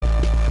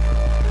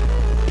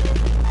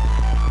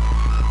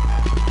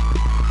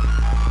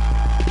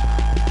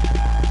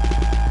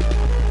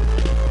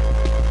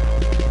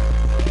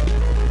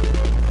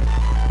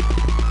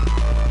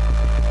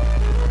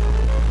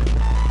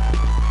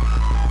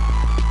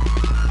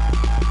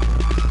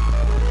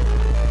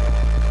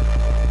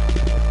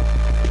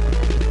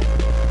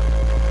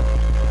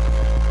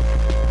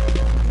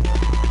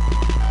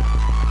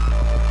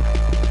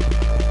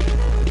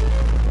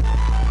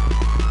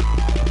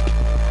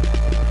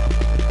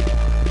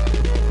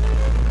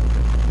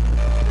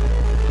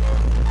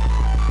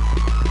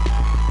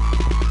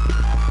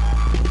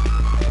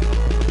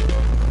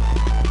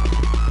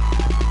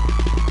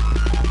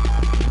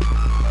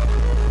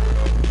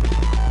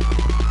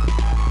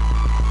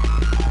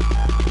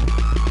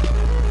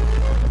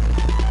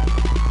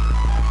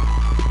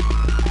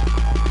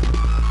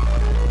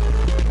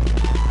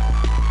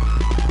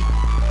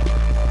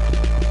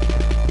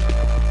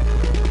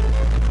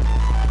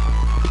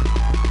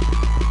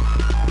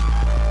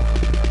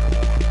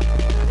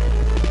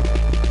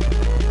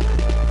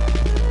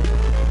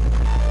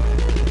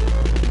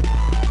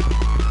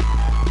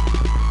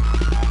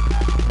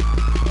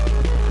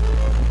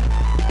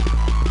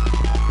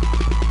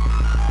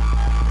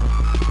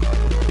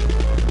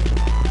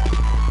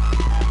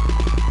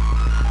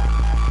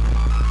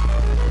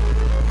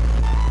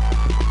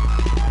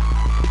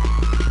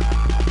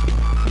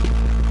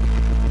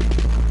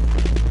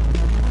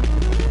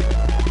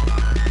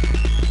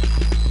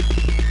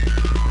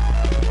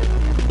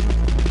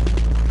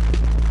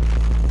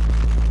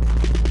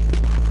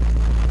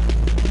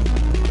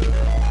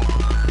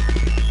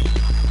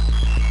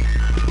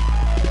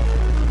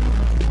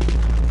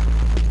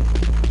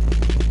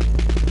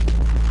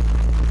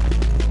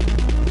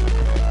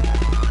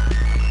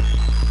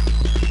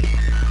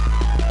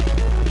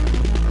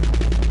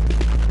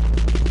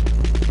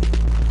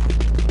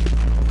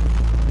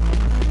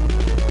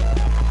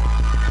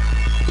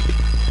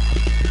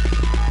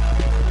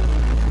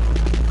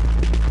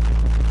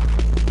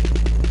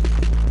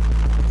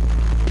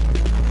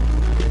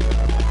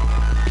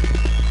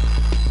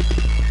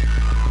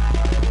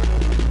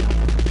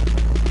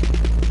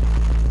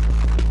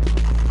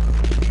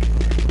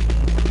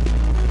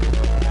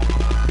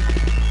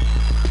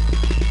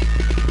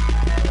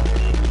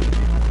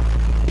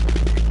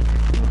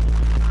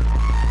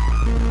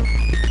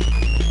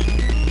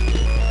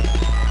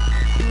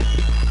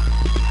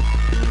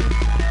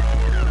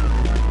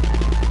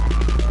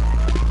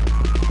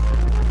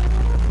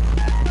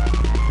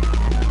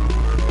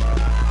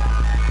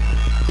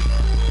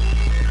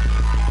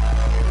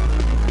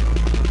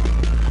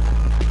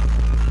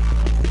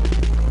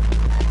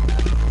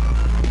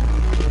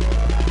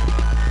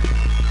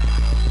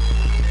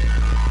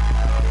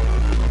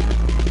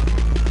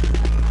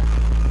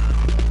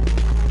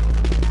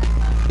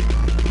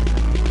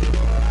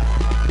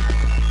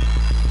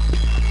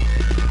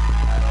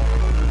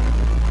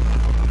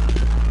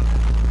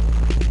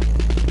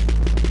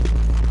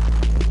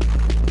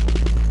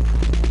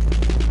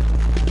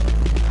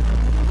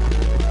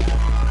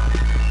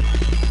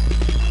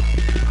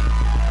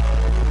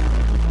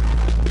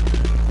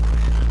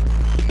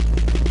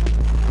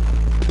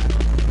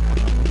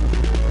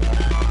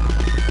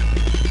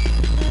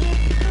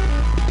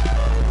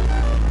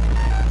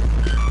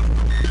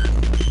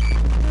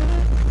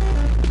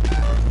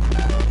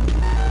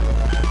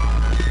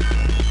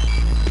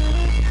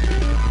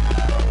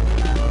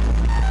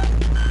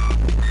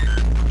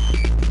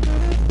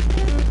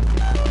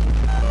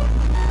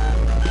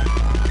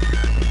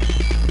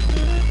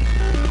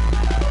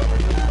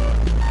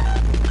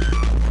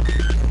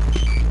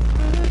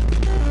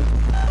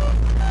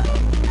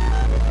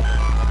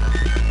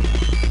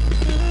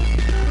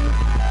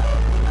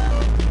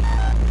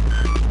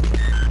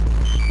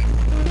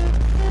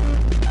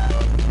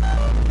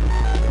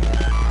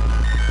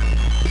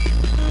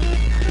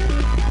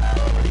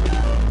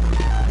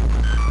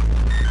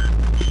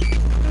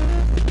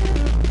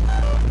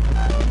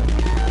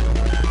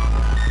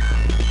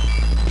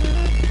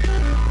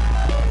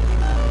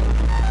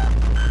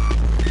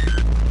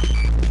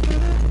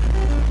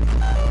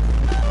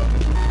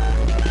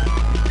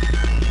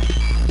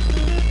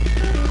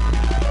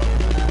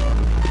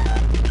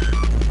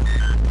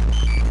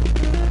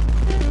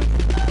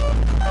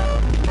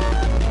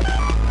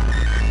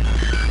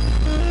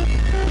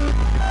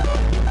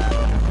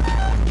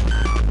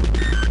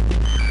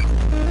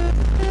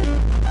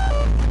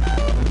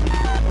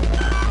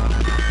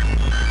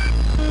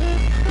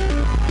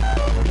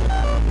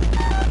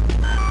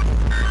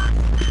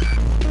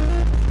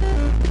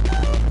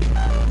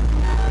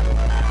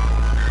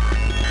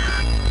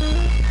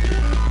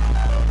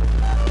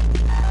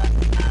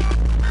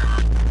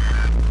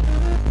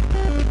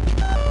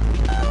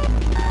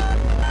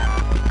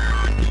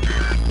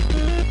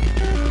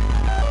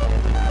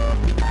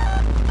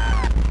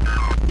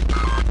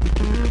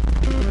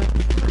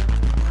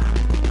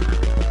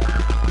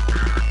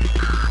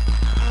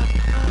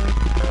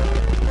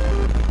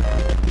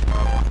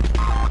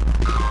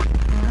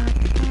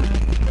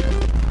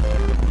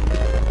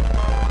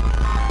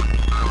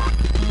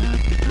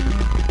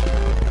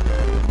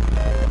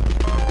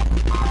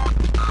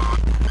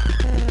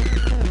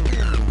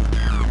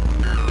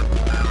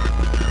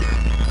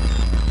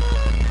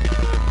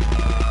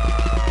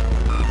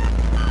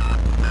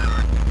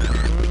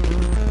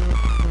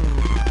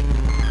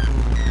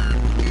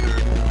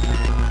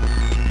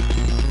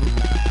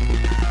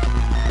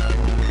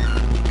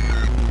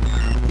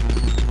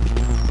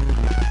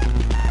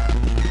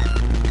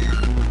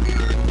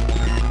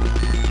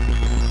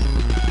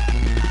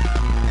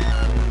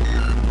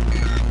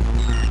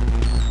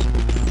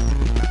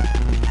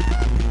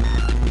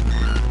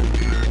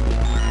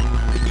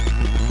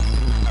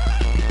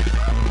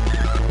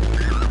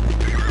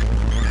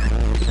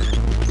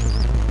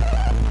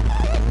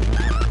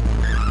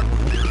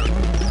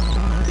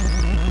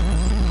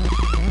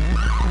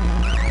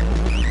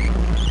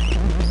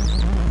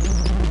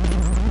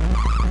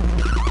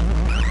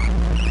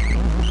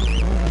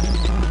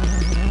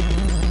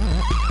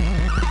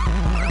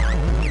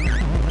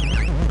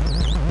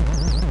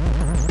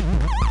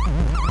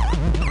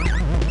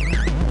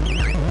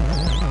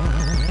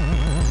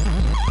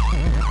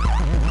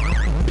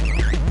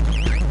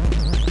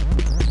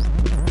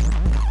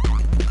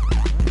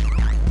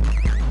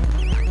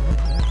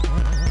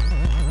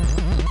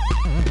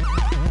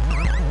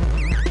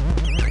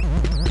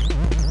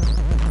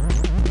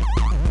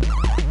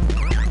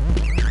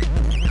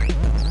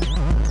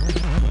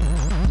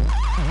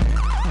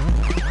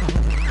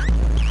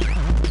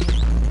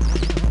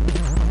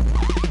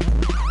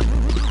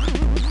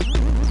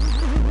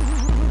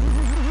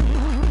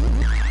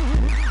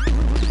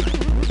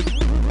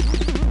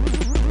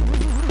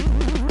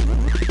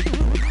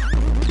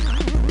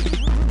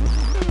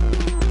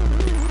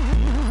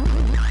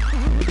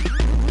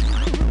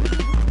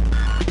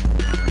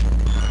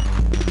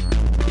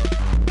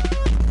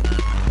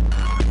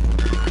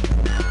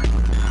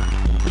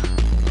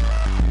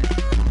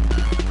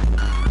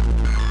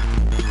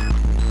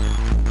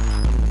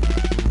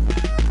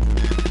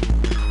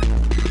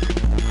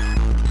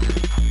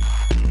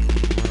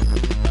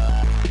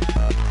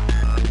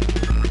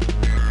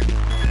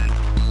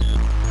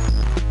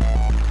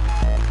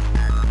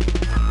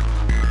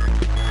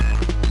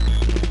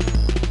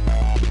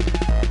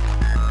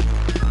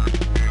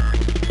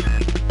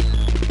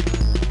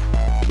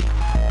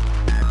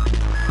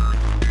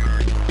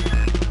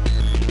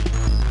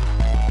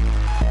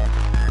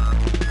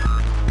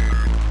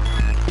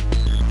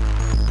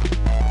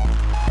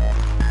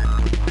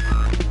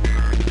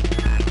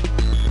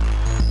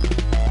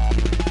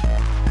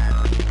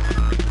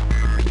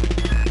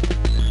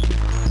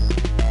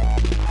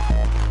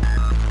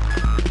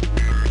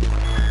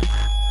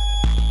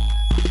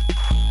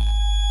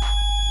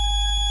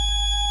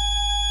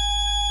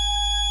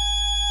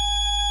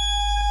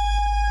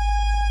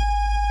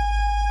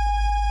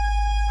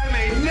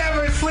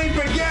sleep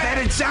again.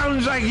 Then it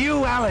sounds like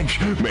you, Alex,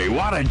 may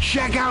want to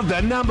check out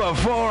the number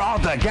 4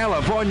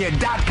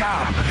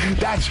 AltaCalifornia.com.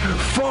 That's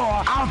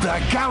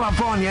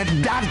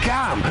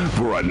 4AltaCalifornia.com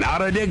for a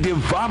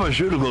non-addictive,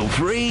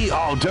 pharmaceutical-free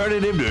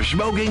alternative to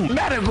smoking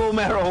medical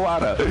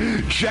marijuana.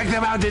 Check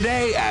them out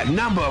today at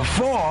number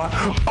 4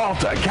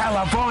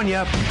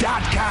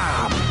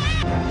 AltaCalifornia.com.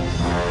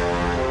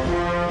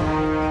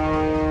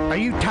 Are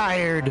you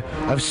tired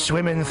of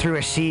swimming through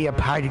a sea of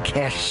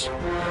podcasts?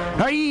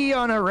 Are ye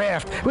on a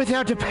raft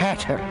without a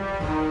paddle?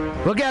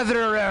 Well,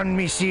 gather around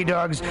me, sea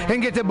dogs,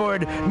 and get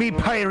aboard me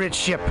pirate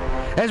ship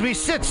as we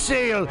set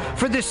sail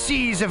for the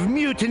seas of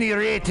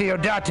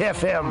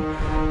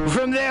MutinyRadio.fm.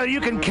 From there,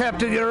 you can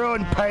captain your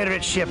own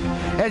pirate ship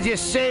as you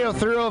sail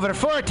through over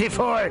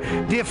 44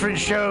 different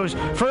shows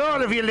for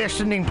all of your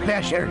listening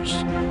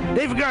pleasures.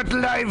 They've got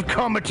live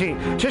comedy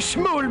to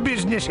small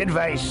business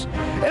advice,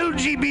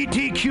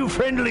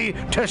 LGBTQ-friendly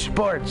to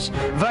sports,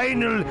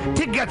 vinyl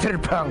to gutter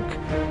punk.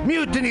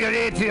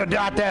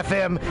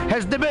 MutinyRadio.fm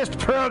has the best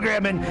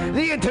programming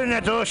the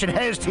internet ocean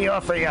has to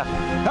offer you.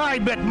 I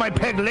bet my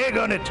peg leg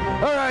on it,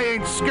 or I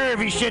ain't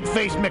scurvy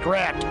shit-faced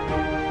McRat.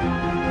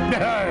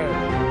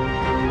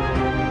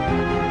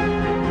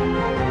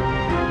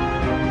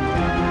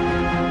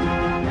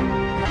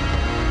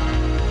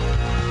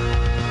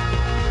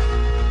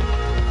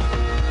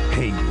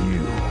 Hey,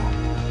 you.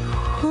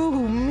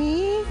 Who,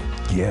 me?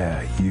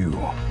 Yeah, you.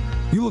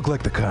 You look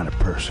like the kind of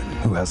person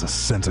who has a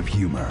sense of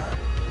humor.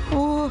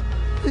 Oh,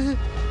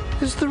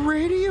 is the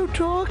radio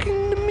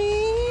talking to me?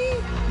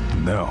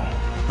 No,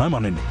 I'm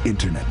on an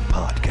internet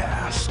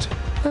podcast.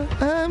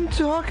 I'm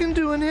talking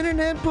to an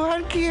internet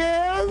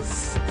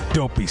podcast?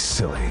 Don't be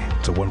silly.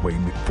 It's a one-way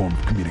form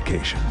of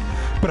communication.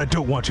 But I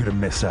don't want you to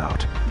miss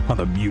out on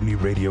the Mutiny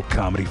Radio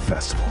Comedy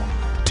Festival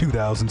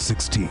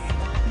 2016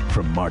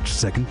 from March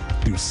 2nd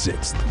through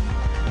 6th.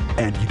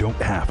 And you don't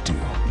have to.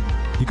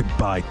 You can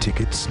buy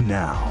tickets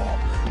now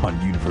on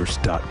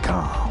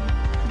universe.com.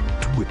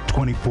 With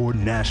 24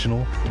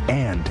 national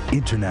and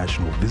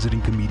international visiting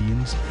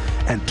comedians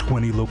and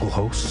 20 local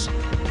hosts,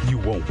 you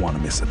won't want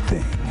to miss a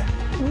thing.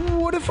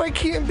 What if I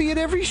can't be at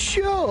every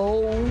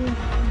show?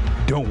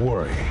 Don't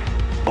worry.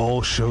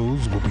 All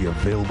shows will be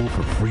available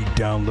for free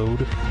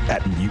download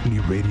at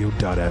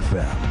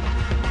MutinyRadio.fm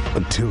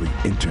until the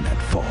internet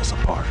falls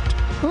apart.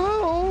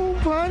 Oh,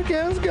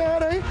 podcast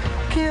God, I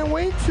can't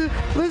wait to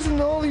listen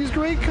to all these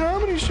great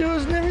comedy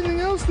shows and everything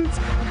else that's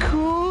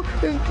cool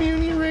at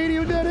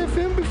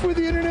MutinyRadio.fm before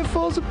the internet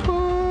falls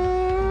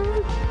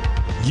apart.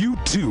 You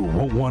too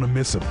won't want to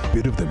miss a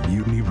bit of the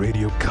Mutiny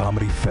Radio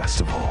Comedy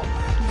Festival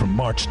from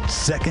March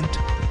 2nd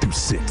through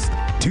 6th,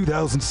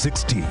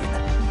 2016.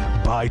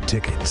 Buy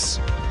tickets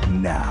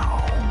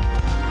now.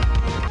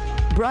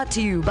 Brought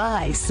to you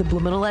by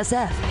Subliminal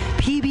SF,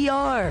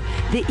 PBR,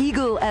 The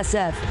Eagle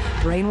SF,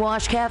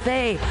 Brainwash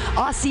Cafe,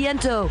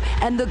 Asiento,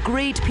 and the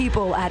great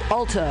people at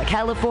Alta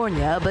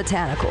California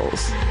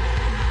Botanicals.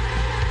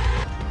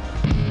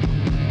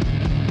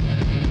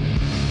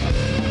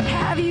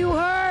 Have you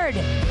heard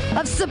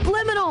of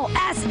Subliminal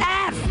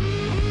SF?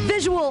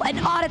 Visual and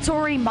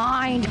auditory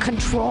mind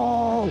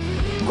control.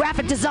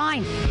 Graphic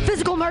design,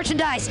 physical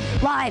merchandise,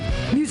 live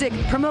music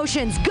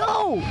promotions.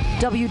 Go!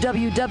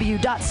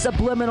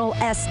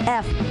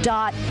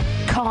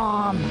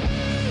 www.subliminalsf.com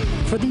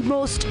for the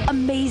most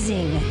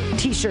amazing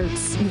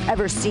t-shirts you've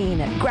ever seen.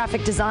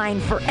 Graphic design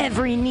for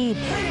every need.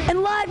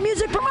 And live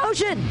music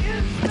promotion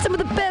at some of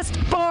the best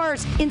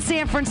bars in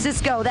San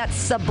Francisco. That's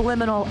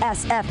Subliminal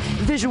SF,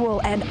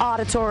 visual and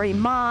auditory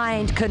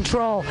mind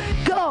control.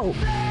 Go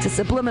to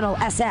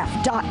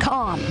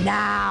subliminalsf.com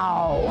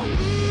now.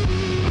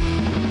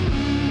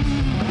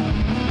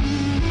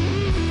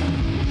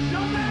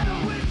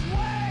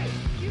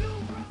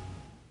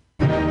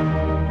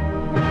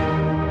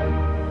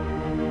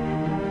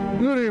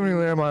 Good evening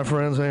there, my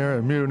friends here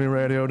at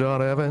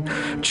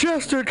MutinyRadio.fm.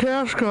 Chester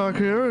Cashcock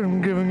here,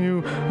 and giving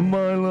you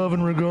my love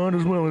and regard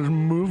as well as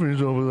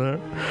movies over there.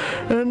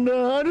 And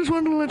I just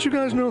wanted to let you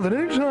guys know that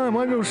anytime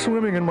I go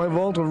swimming in my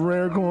vault of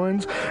rare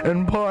coins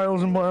and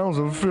piles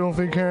of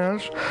filthy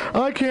cash,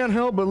 I can't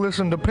help but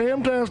listen to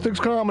Pamtastic's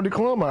Comedy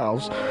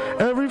Clubhouse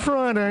every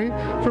Friday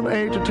from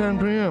 8 to 10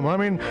 p.m. I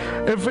mean,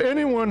 if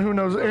anyone who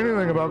knows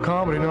anything about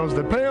comedy knows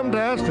that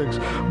Pamtastics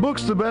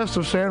books the best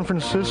of San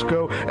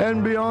Francisco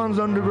and beyond's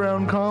underground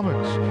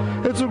comics.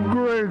 It's a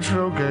great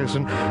showcase,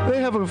 and they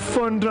have a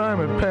fun time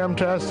at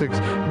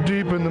Pamtastics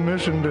deep in the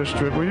Mission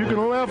District, where you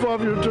can laugh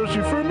off your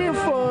tushy for a mere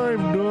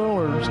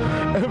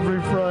 $5 every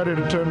Friday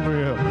to 10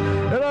 p.m.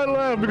 And I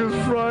laugh because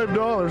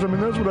 $5, I mean,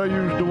 that's what I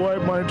use to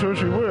wipe my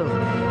tushy with.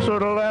 So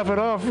to laugh it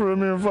off for a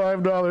mere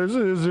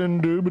 $5 is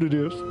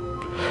indubitious.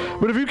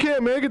 But if you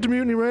can't make it to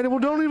Mutiny Radio, well,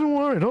 don't even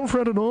worry. Don't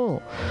fret at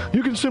all.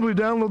 You can simply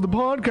download the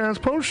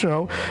podcast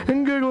post-show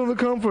and giggle in the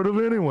comfort of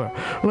anywhere,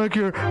 like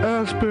your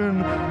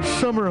Aspen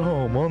summer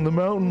home on the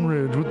mountain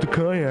ridge with the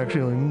kayak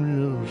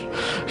feeling.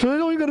 So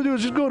all you got to do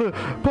is just go to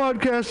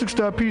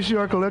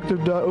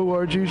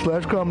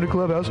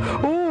podcastics.pcrcollective.org/comedyclubhouse,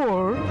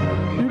 or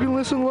you can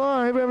listen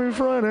live every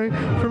Friday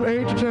from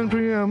 8 to 10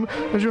 p.m.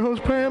 as your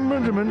host Pam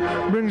Benjamin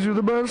brings you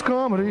the best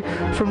comedy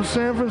from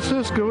San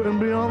Francisco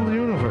and beyond the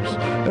universe.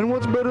 And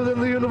what's better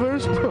than the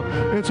universe?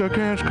 It's a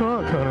cash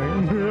cock,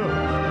 honey.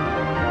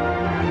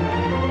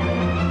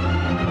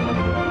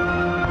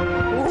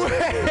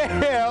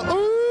 Well,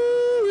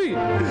 ooh,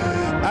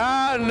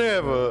 I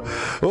never.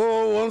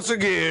 Oh, once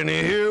again,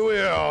 here we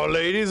are,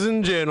 ladies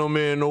and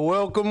gentlemen.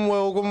 Welcome,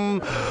 welcome,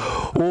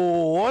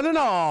 one and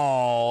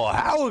all.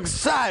 How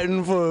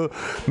exciting for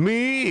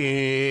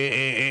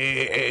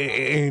me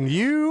and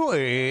you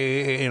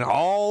and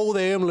all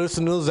them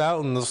listeners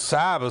out in the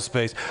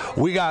cyberspace.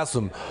 We got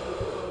some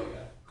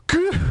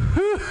good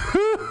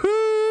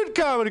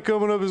comedy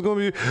coming up. It's gonna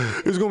be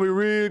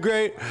real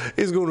great.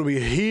 It's gonna be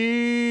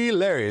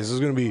hilarious. It's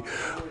gonna be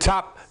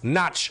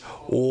top-notch,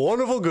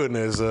 wonderful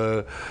goodness.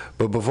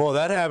 But before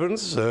that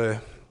happens,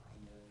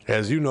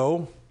 as you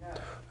know,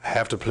 I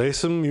have to play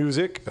some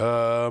music.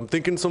 I'm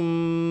thinking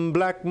some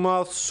Black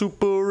Moth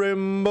Super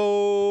Rainbow.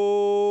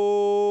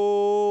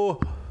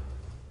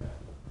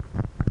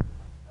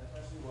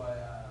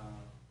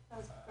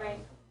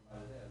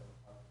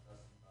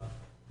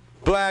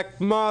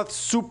 Black Moth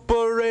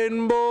Super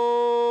Rainbow.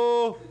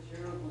 All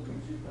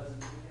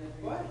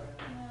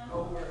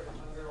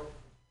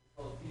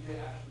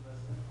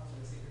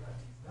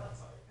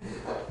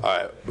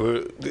right,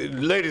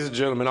 ladies and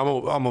gentlemen, I'm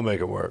gonna make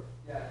it work.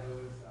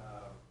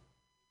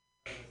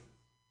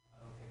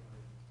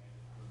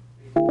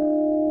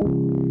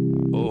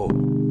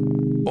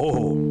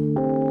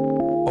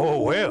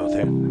 Oh, well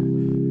then.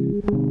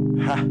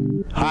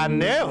 I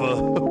never.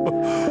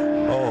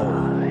 Oh.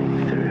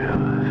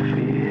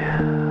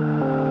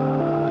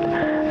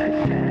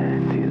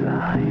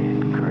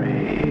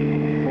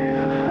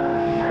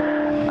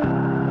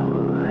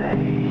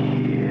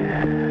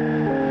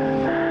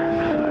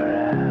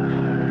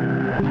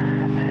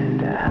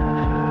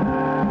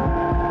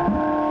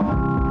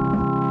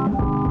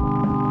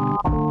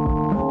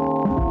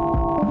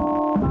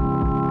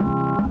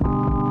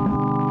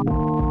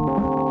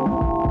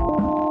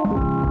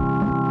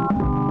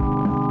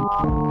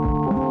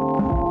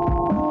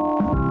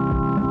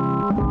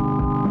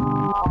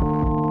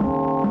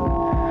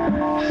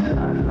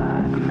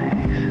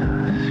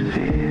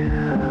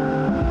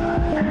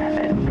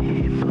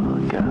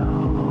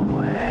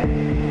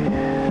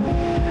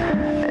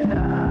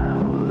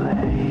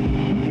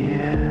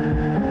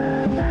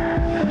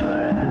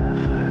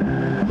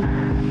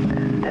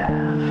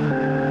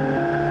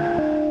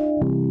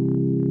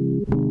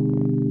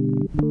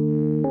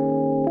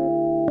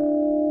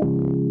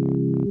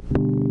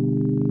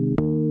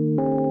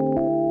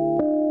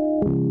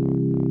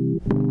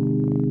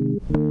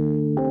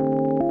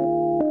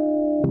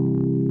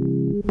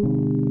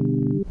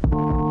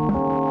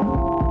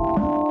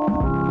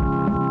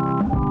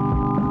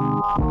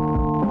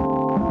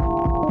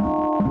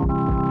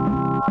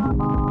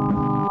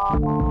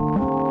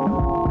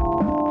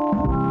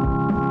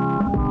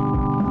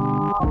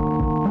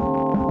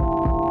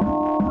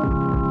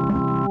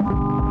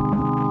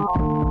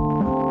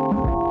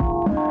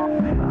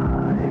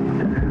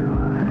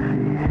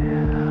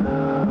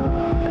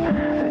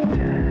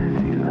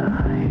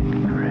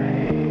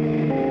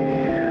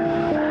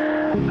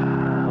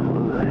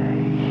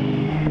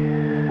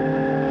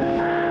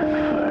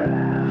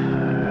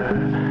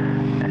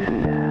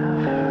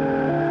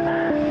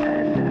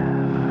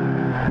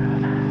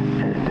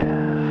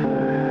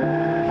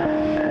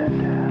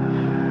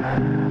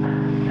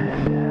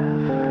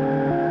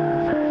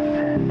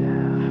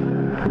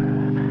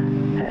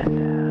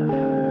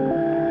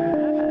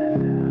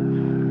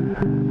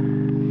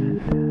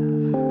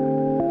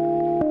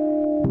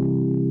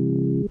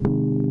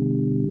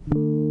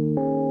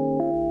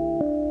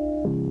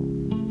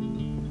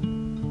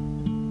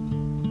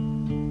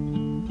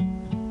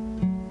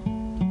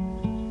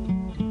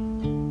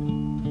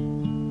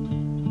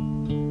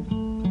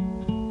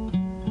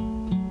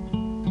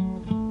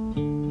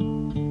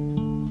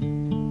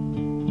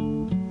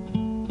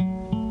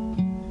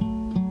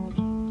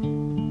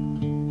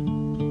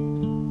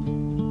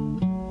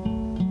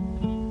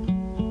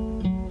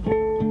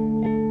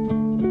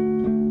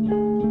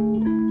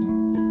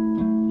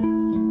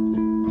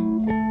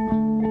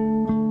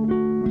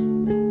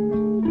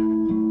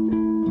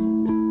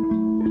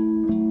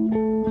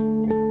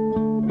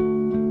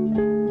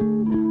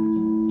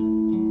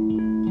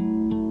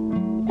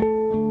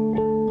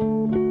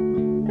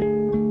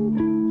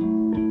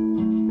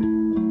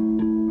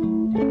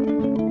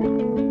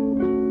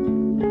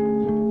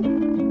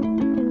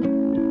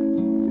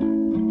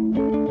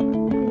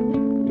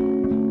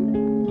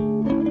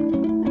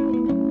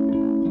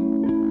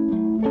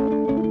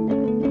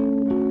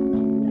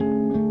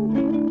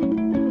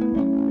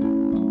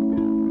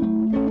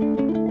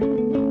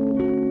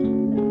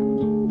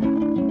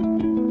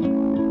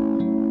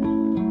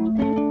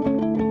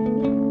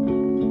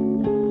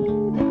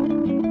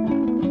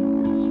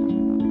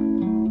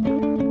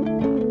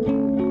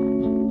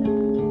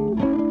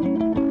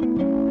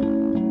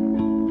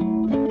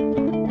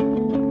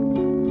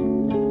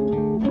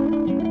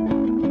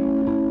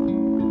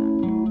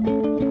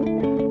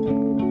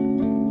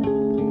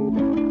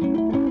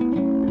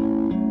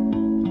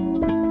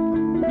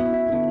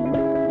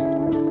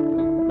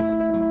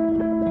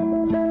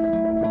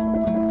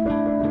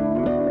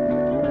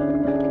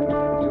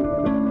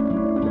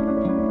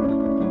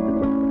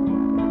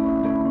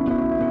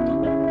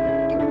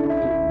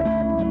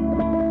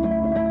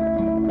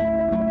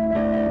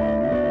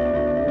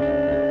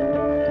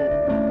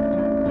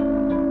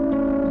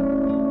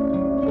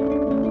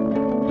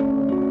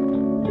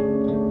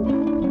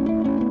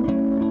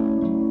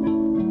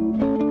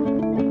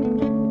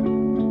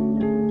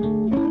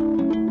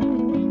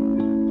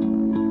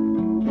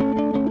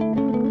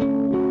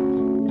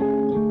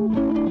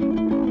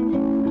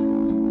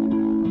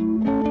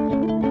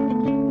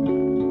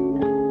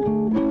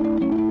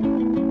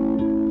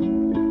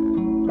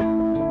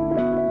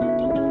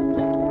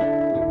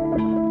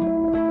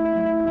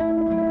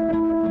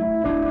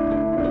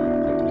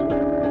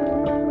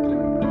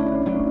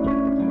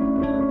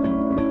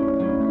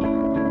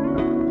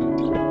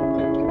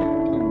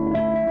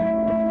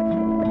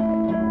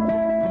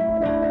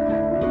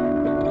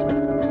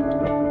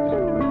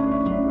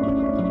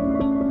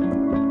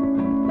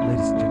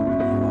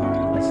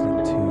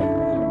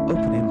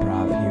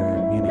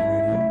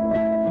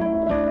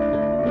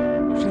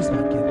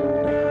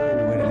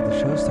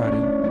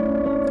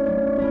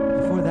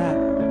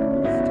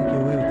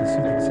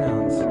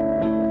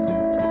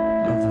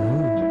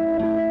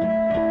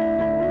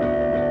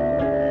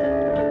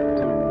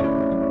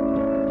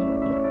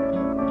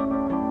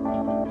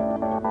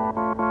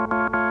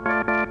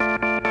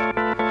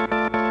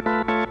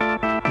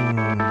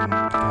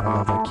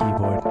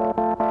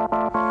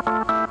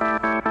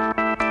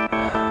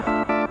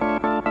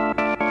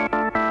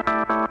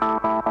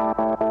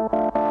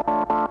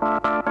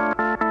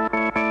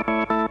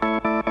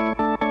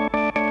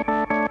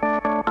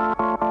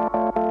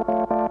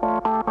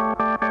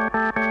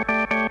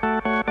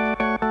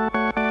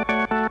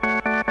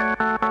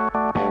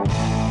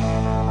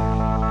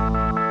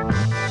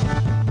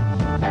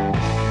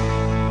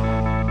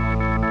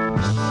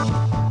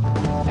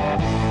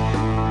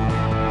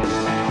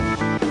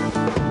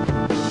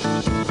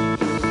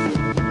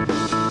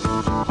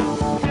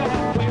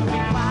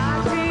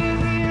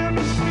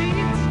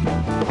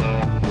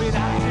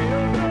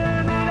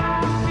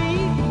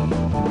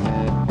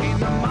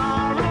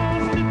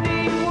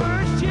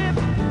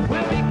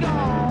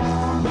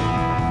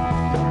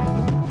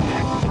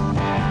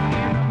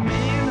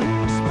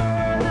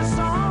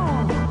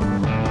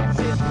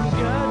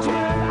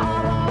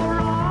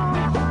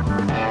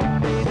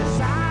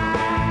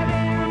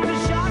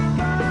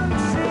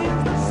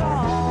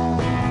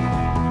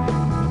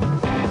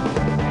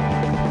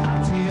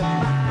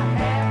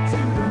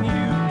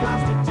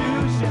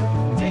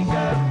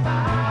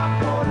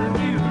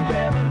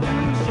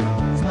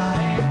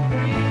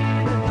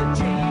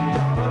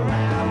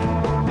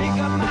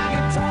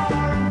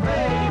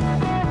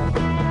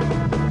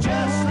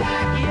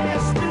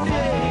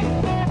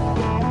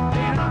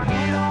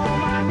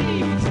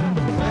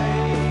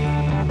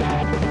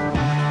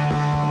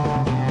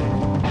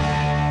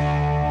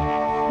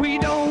 we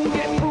don't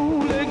get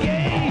fooled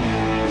again.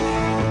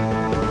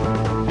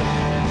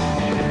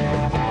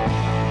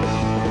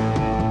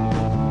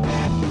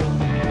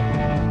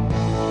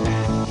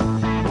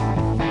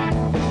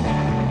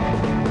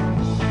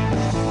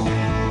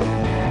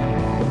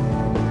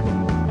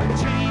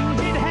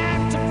 Change it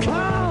had to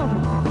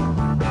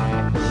come.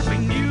 We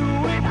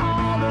knew it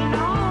all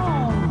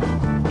along.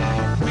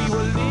 We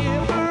were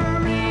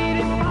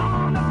liberated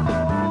from the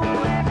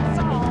poet's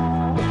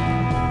song.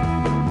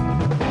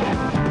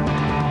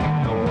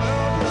 The world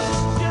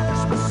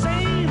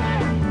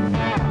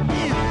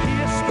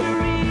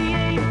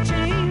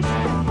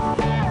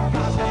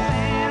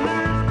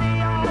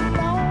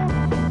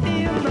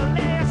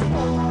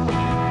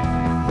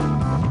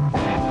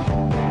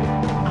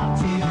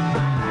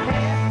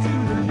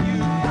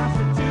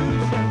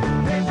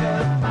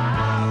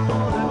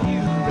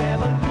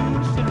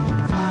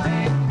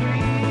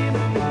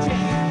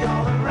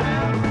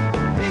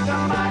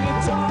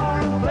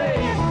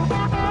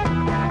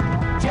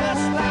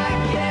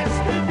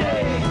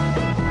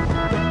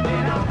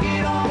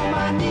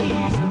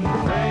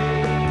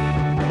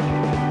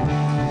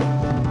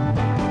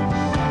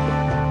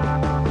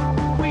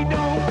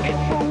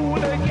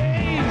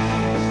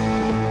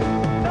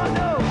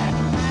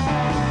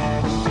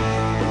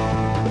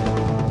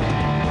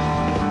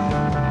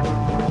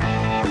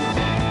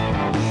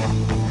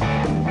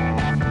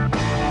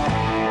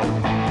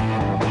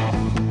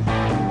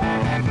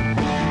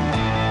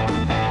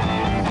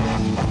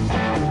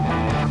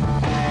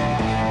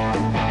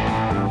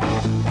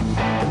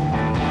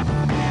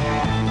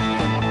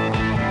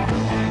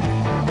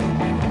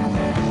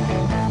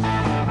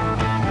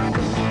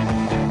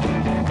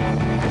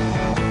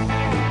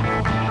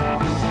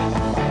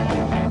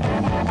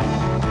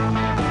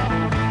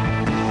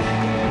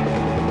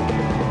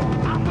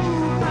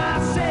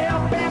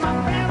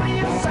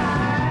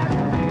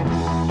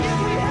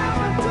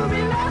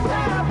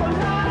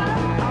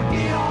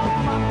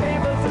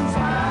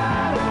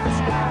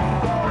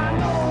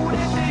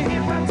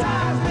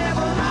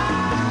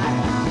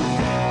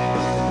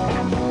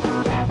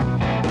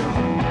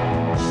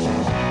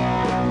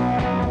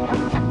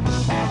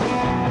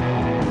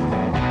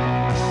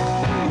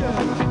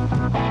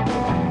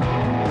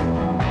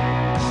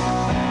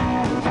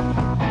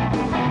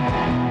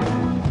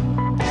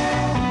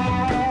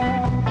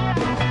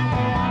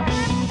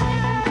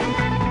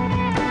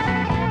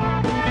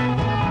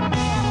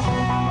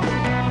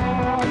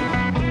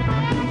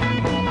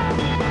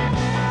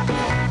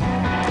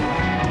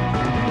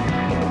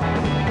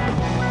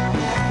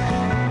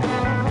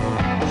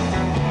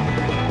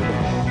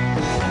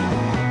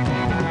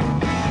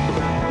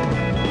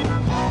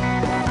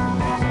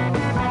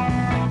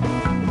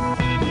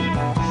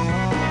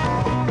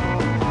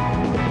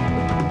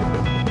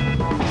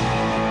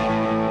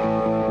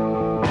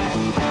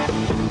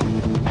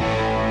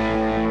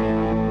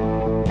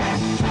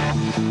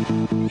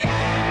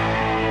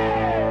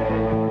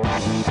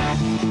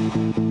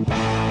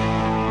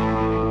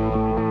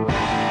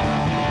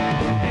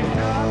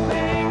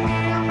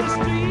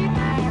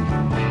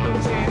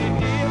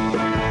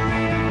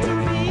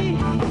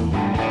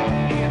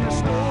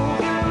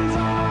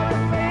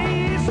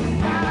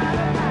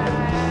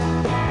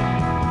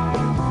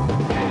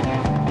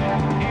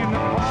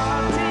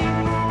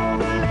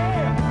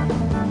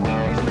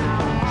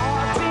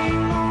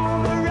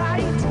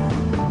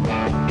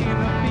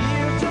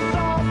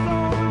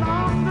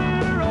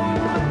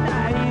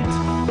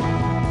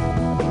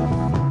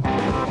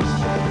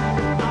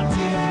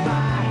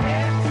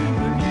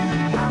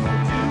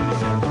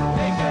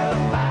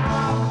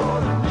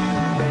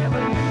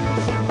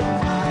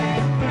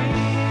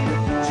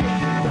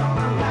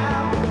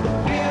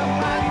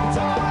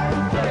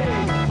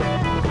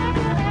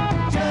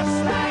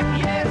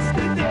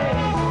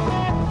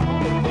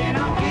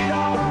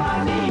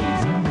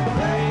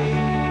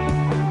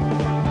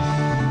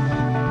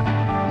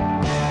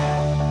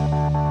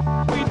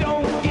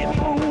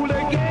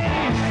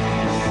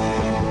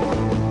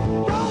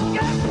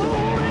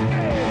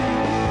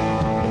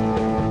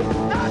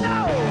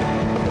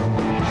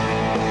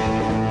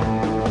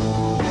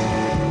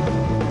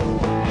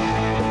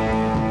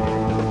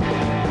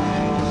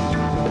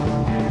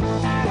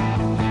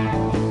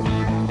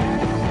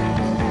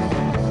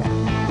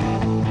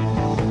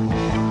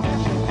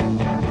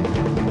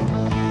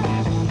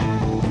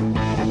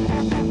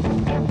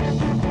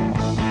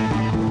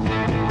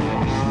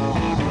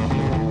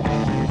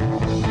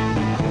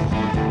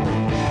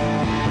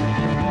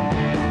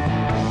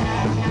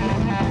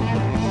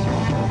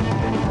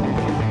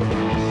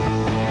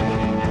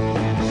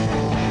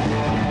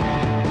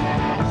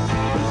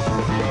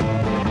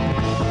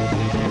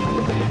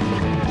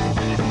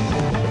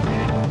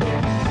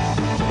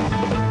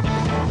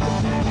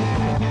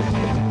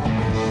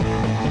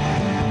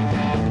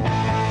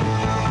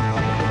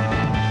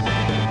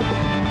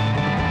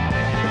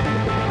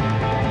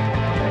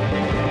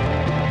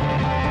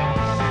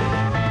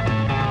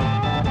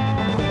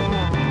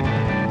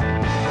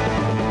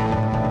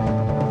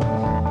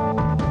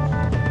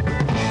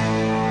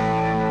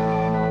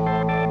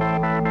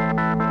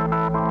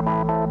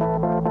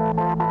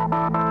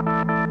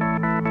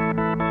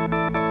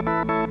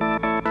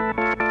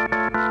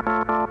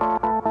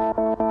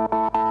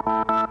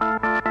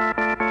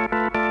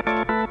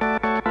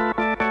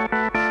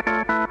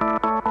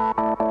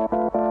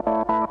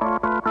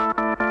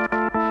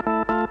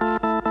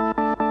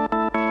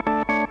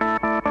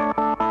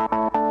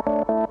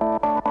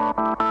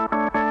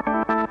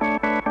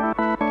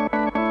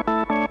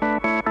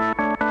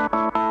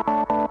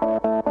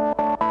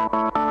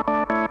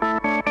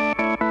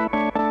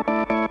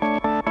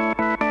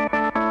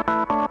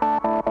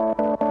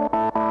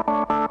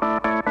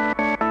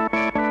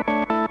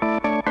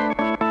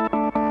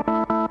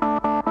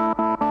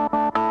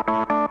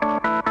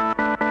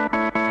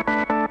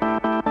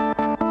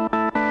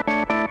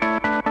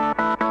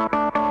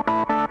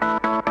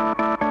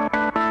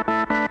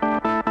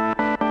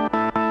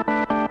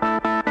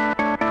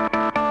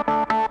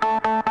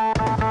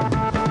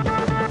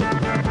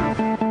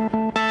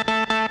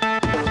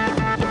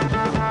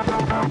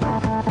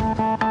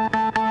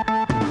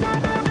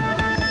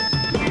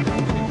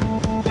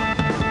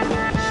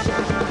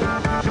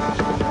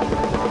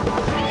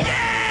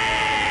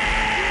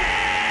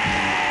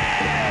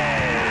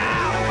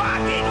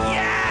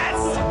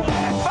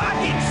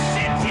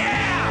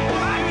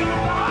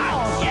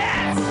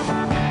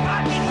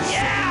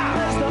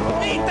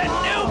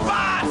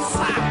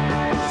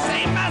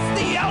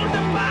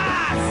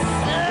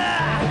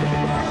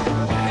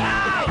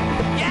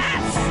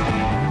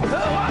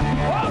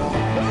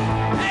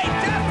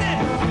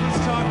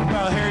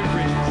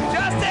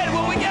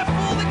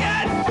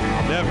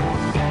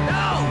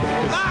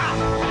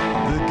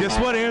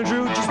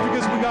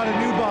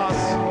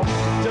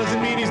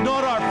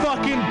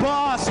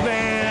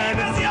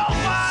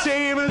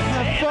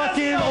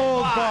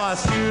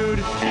boss, dude.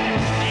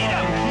 Meet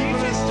him. You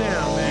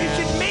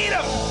should meet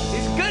him.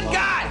 He's a good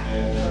guy.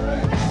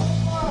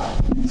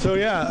 So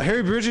yeah,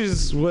 Harry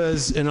Bridges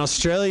was an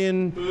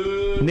Australian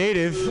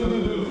native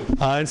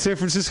in San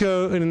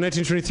Francisco. In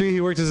 1923,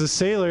 he worked as a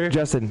sailor.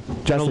 Justin.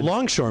 And a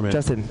longshoreman.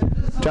 Justin. He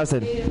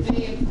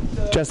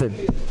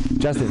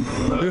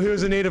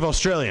was a native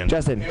Australian.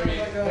 Justin.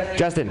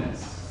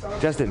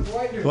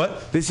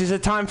 What? This is a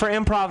time for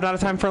improv, not a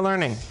time for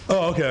learning.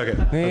 Oh, okay.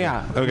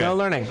 Yeah. Okay. No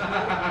learning.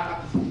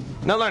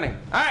 No learning.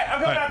 All right,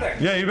 I'm going out there.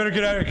 Yeah, you better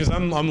get out of here because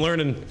I'm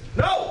learning.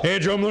 No.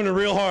 Andrew, I'm learning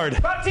real hard.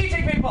 Stop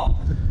teaching people.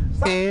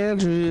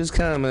 Andrew's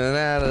coming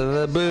out of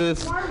the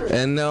booth,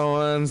 and no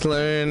one's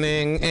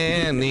learning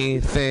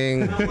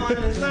anything. No one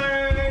is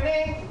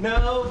learning.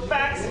 No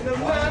facts. No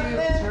nothing.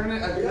 Turn a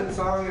good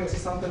song into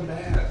something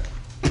bad.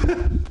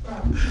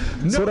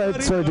 That's what I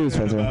do,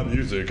 Spencer. About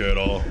music at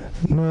all.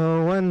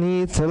 No one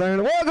needs to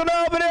learn. Welcome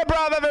to Open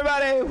Improv,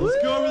 everybody.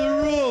 Let's go over the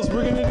rules.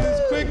 We're gonna do this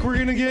quick. We're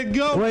gonna get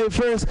going. Wait,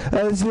 first,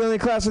 this is the only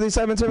class where these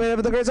segments are made up,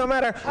 but the grades don't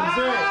matter.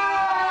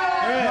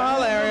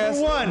 Hilarious.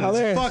 Number one,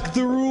 Hilarious. fuck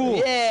the rule.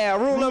 Yeah,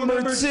 rule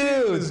number 2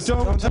 is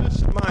don't touch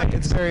the mic.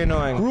 It's very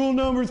annoying. Rule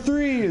number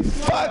 3 is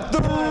Fuck the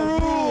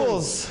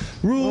rules.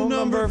 Rule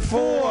number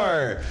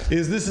 4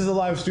 is this is a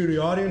live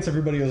studio audience.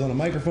 Everybody is on a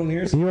microphone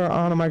here. So You are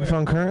on a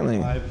microphone currently.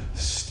 live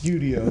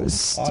studio.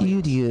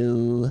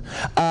 Rule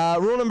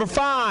number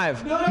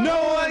 5.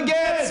 No one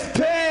gets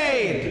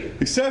paid.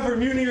 Except for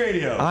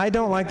MutinyRadio. I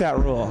don't like that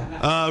rule.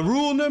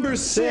 Rule number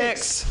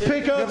 6.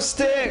 Pick up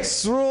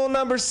sticks. Rule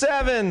number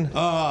 7.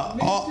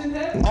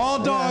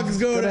 all dogs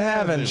go to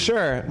heaven.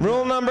 Sure.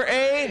 Rule number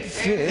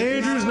 8.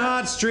 Andrew's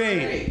not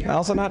straight.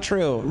 Also not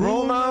true.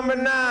 Rule number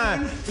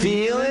 9.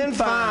 Feeling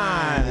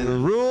fine.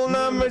 Rule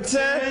number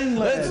 10.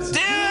 Let's do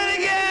it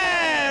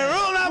again.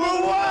 Rule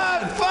number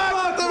 1.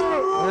 Fuck the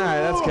rule. All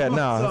right, that's good.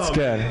 No, that's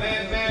good.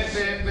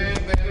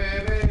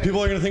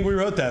 People are gonna think we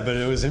wrote that, but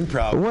it was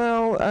improv.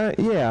 Well,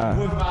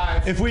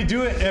 yeah. If we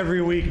do it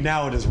every week,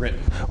 now it is written.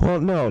 Well,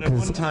 no, At one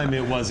because time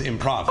it was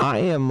improv. I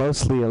am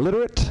mostly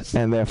illiterate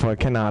and therefore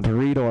cannot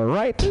read or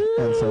write,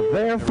 and so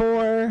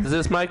therefore, Does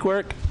this mic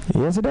work?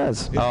 yes, it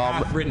does.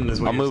 Half written is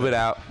what I'll you're move it saying.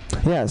 out.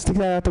 Yeah, stick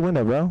that out the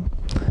window, bro.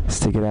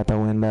 Stick it out the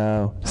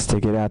window.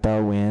 Stick it out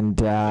the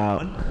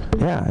window.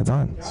 Yeah, it's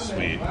on.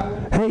 Sweet.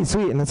 Hey,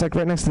 sweet, and it's like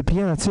right next to the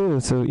piano too.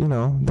 So you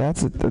know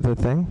that's the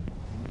thing.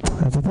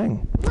 That's a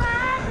thing.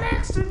 Right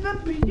next to the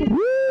piano.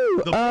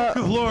 Woo! The book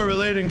of lore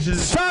relating to.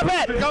 Stop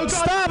it! Oh, God.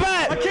 Stop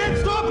I it! can't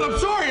stop it. I'm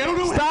sorry. I don't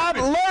know. Stop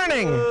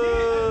learning.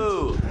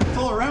 It's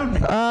all around me.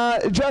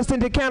 Justin,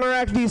 to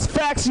counteract these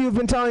facts you've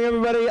been telling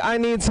everybody, I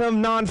need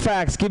some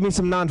non-facts. Give me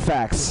some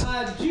non-facts.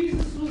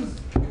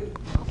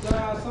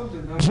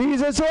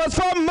 Jesus was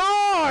from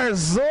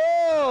Mars.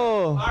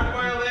 Oh.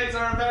 Hard-boiled eggs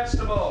are a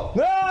vegetable.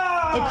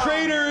 A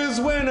crater is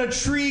when a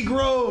tree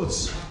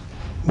grows.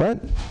 What?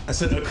 I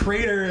said a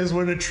crater is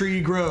when a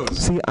tree grows.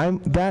 See,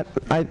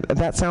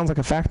 that sounds like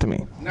a fact to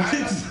me.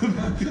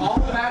 All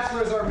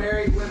bachelors are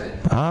married women.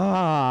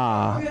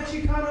 Ah.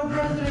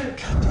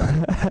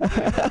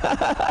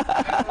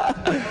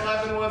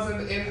 11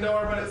 wasn't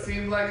indoor, but it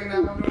seemed like an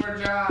outdoor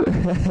job.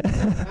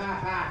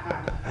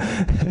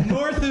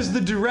 North is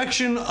the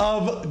direction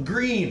of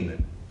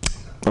green.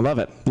 I love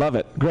it. Love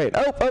it. Great.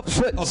 Oh,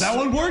 shit. Oh, that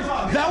one worked?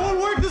 That one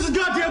worked? This is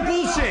goddamn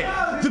bullshit.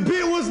 The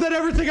bit was that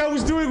everything I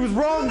was doing was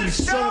wrong, you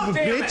son of a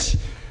bitch.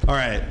 All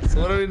right.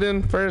 So what are we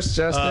doing first,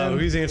 Justin?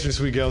 He's answering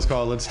Sweet Gale's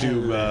call. Let's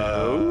do,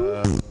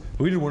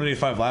 we did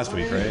 185 last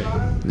week, right?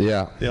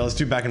 Yeah. Yeah, let's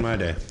do Back in My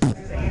Day.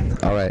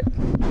 All right.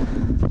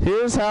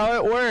 Here's how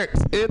it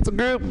works. It's a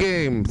group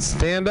game.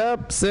 Stand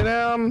up, sit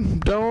down,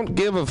 don't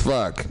give a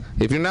fuck.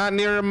 If you're not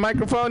near a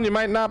microphone, you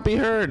might not be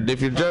heard.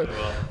 If you're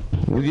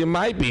you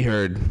might be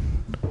heard.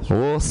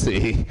 We'll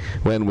see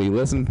when we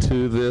listen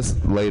to this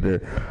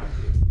later.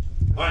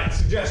 All right,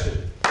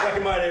 suggestion. Back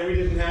in my day, we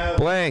didn't have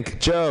Blank,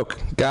 joke.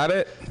 Got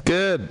it?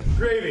 Good.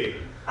 gravy.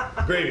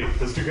 Gravy.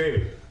 Let's do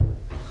gravy.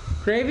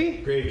 Gravy?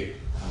 Gravy.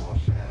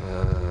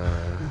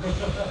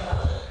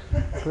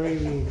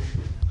 Gravy.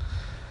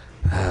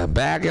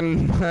 Back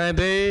in my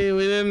day,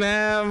 we didn't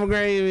have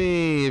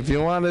gravy. If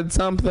you wanted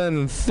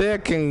something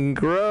thick and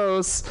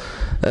gross,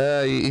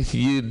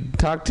 you'd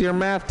talk to your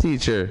math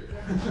teacher.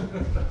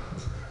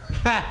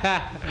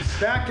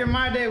 Back in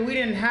my day, we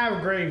didn't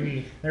have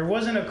gravy. There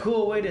wasn't a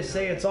cool way to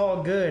say it's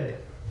all good.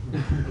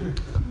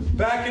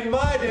 Back in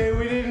my day,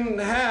 we didn't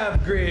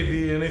have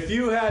gravy, and if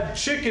you had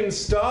chicken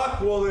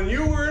stock, well, then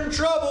you were in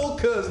trouble,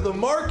 because the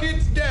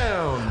market's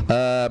down.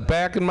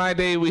 Back in my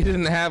day, we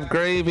didn't have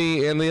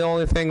gravy, and the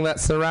only thing that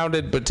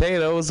surrounded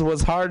potatoes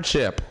was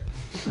hardship.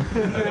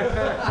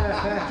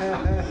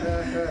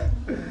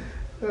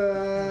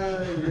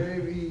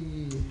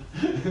 Gravy.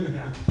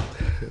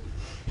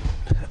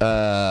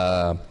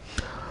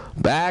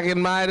 Back in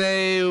my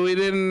day, we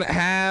didn't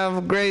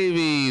have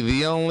gravy.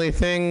 The only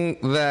thing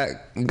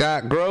that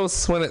got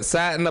gross when it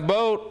sat in a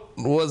boat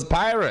was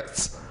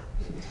pirates.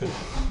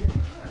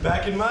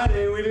 Back in my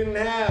day, we didn't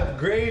have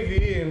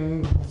gravy,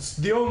 and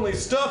the only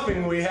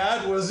stuffing we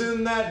had was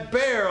in that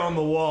bear on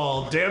the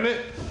wall, damn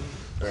it.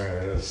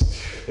 Alright,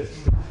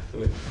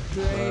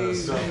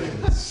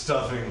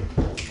 stuffing.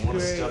 I want a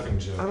stuffing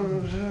joke. I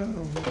don't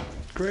know.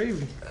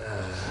 Gravy.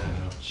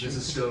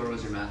 Mrs. Stover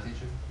was your math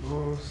teacher?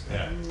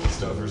 Yeah,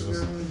 Stover's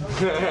was.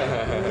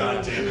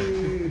 God damn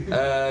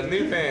it.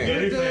 New thing.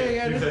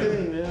 Yeah, new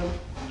thing.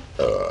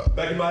 Yeah.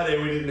 Back in my day,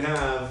 we didn't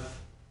have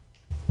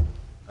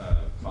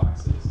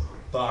Boxes.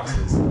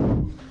 boxes.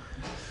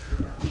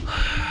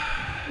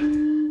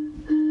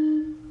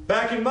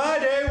 Back in my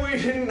day, we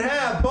didn't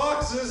have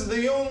boxes.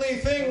 The only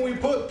thing we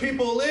put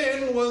people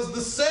in was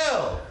the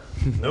cell.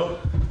 Nope.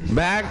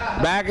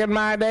 Back in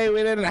my day,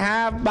 we didn't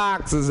have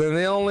boxes, and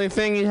the only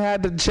thing you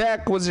had to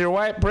check was your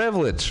white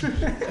privilege.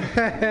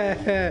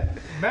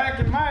 Back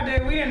in my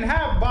day, we didn't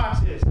have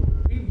boxes.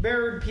 We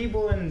buried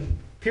people in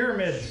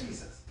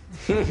pyramids.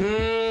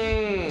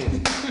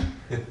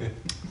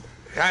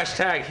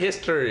 Hashtag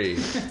history.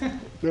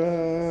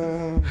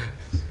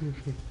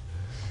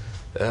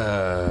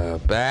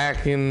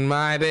 Back in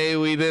my day,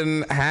 we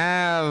didn't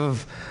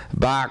have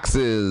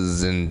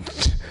boxes, and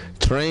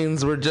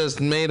trains were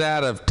just made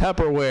out of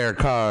Tupperware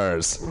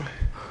cars.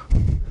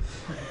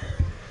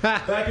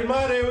 Back in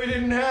my day, we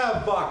didn't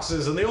have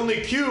boxes, and the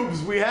only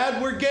cubes we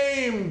had were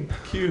game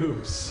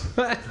cubes.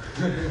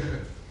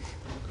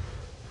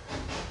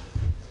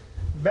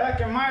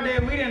 Back in my day,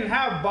 we didn't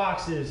have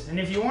boxes. And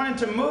if you wanted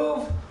to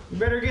move, you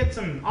better get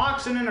some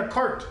oxen in a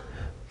cart.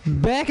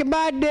 Back in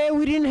my day,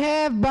 we didn't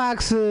have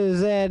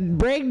boxes, and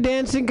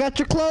breakdancing got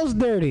your clothes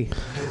dirty.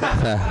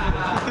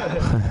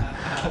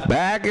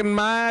 Back in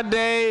my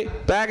day,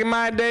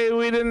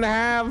 we didn't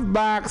have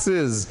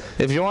boxes.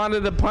 If you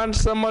wanted to punch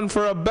someone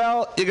for a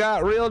belt, you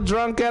got real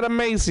drunk at a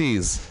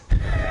Macy's.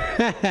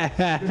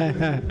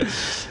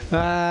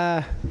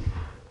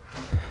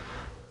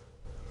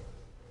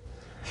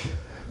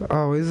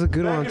 Oh, this is a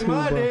good one, Back too. in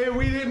my day,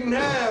 we didn't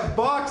have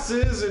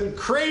boxes, and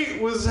crate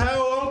was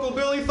how Uncle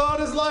Billy thought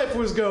his life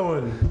was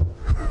going.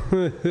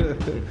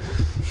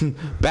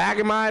 Back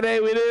in my day,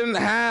 we didn't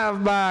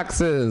have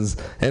boxes,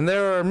 and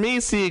there were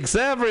me-seeks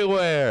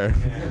everywhere.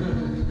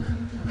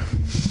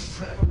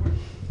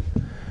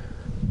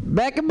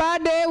 Back in my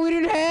day, we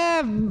didn't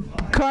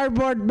have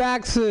cardboard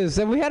boxes,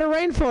 and we had a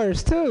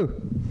rainforest, too.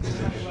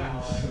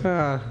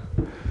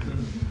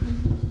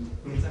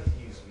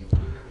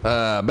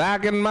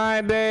 Back in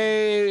my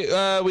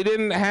day, we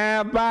didn't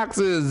have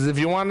boxes. If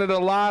you wanted a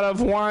lot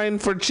of wine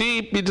for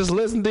cheap, you just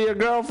listened to your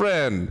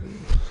girlfriend.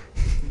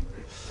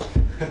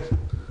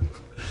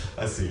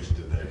 I see what you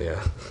did there.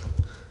 Yeah.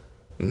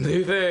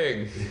 New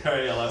thing.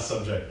 Alright, yeah, last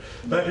subject.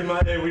 Back in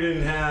my day, we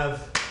didn't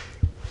have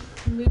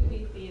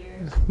movie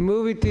theaters.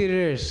 Movie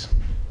theaters.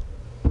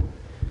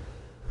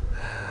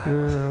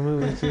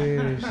 Movie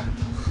theaters.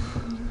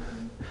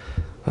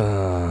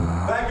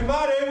 Back in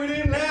my day, we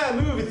didn't have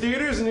movie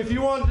theaters, and if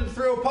you wanted to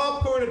throw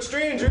popcorn at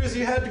strangers,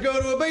 you had to go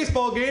to a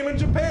baseball game in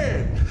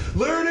Japan.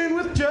 Learning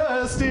with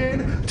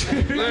Justin.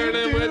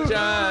 Learning with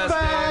Justin.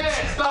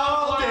 Facts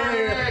all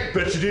day.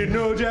 Bet you didn't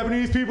know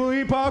Japanese people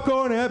eat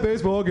popcorn at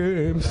baseball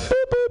games.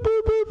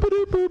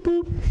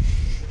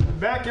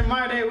 Back in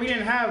my day, we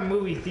didn't have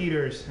movie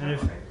theaters. And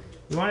if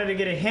you wanted to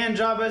get a hand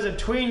job as a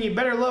tween, you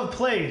better love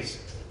plays.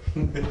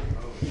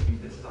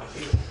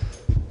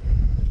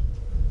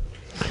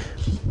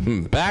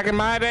 Back in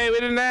my day, we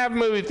didn't have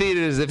movie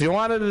theaters. If you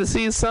wanted to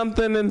see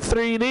something in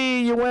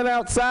 3D, you went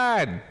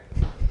outside.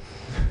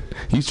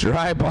 Use your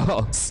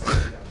eyeballs.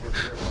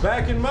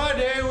 Back in my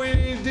day, we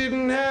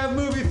didn't have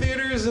movie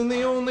theaters, and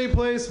the only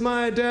place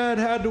my dad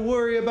had to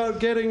worry about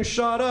getting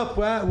shot up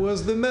at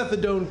was the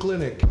methadone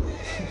clinic.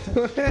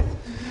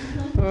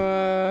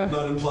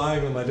 Not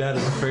implying that my dad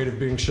is afraid of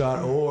being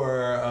shot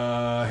or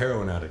a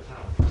heroin addict.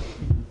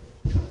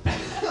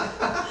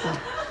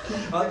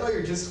 I like all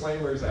your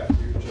disclaimers after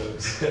your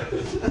jokes.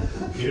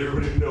 Need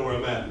everybody to know where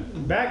I'm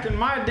at. Back in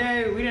my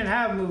day, we didn't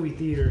have movie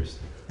theaters.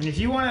 And if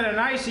you wanted an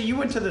icy, you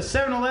went to the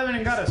 7-Eleven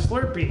and got a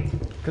Slurpee,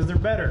 because they're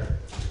better.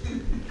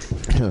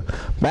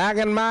 Back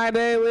in my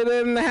day, we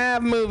didn't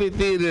have movie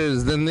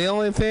theaters. Then the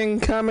only thing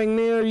coming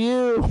near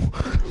you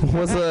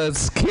was a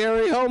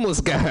scary homeless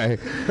guy.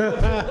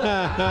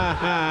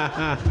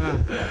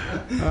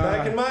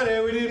 Back in my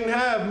day, we didn't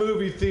have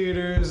movie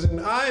theaters, and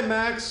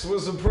IMAX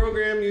was a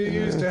program you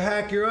used to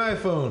hack your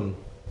iPhone.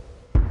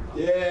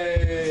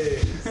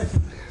 Yay!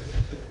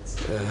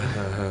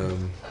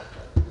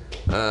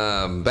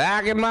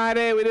 Back in my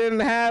day, we didn't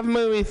have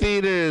movie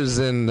theaters,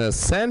 and a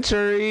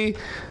century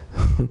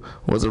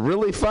was a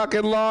really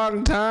fucking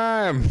long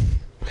time.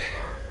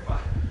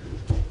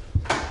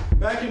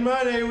 Back in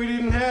my day, we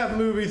didn't have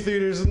movie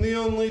theaters, and the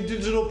only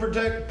digital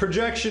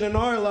projection in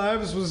our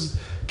lives was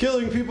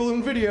killing people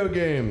in video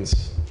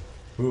games.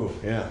 Ooh,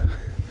 yeah.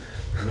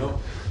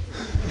 Nope.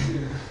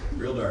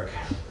 Real dark.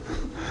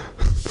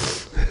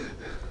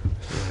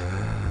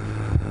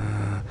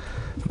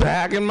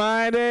 Back in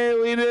my day,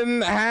 we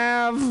didn't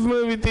have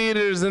movie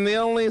theaters, and the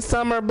only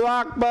summer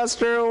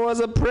blockbuster was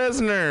A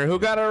Prisoner who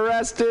got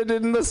arrested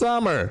in the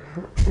summer.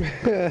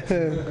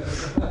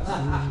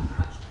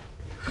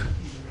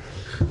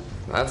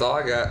 That's all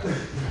I got.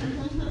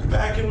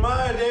 Back in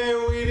my day,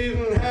 we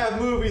didn't have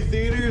movie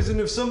theaters,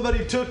 and if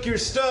somebody took your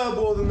stub,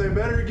 well, then they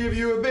better give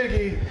you a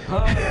biggie.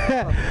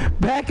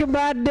 Back in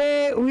my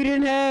day, we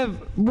didn't have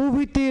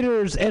movie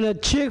theaters, and a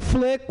chick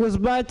flick was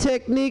my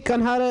technique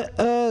on how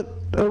to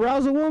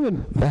arouse a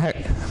woman.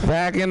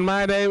 Back in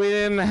my day, we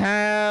didn't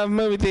have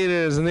movie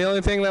theaters, and the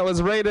only thing that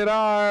was rated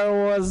R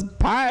was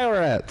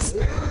pirates.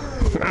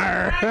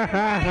 Back in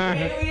my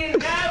day, we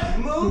didn't have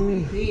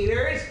movie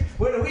theaters.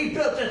 When we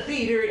built a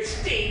theater, it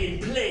stayed in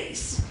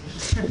place.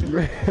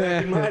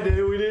 Back in my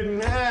day, we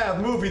didn't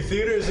have movie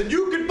theaters, and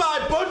you could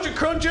buy Bunch of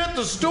Crunch at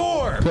the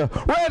store.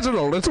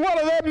 Reginald, it's one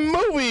of them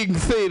movie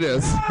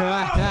theaters.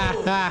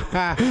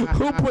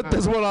 Who put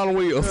this one on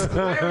wheels?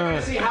 We're going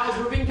to see Howl's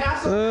Moving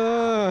Castle.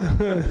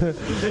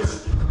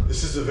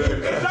 This is a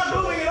very It's not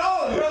moving at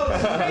all, bro.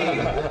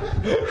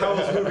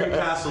 Howl's Moving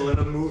Castle in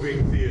a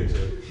moving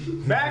theater.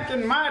 Back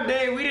in my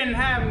day, we didn't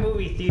have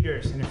movie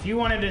theaters, and if you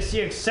wanted to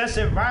see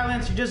excessive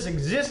violence, you just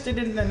existed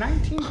in the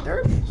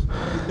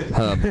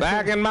 1930s.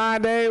 Back in my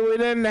day, we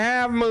didn't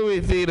have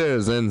movie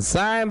theaters, and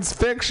science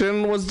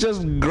fiction was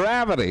just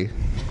gravity.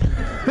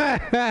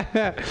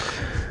 Back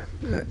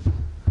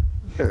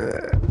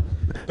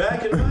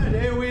in my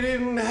day, we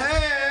didn't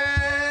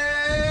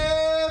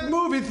have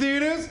movie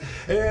theaters,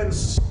 and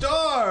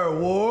Star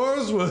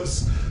Wars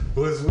was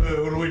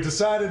when we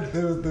decided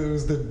there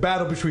was the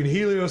battle between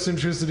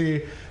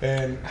heliocentricity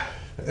and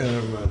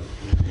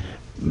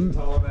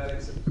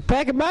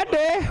Back in my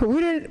day,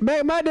 we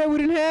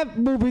didn't have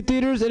movie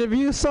theaters, and if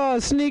you saw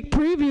a sneak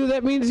preview,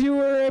 that means you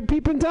were a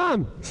peeping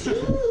Tom.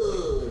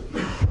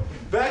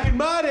 Back in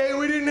my day,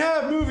 we didn't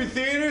have movie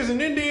theaters,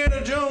 and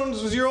Indiana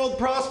Jones was your old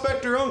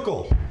prospector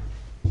uncle.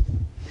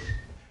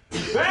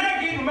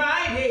 Back in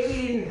my day, we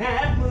didn't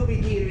have movie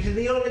theaters, and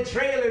the only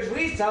trailers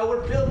we saw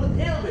were filled with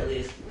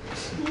hillbillies.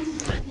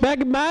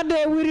 Back in my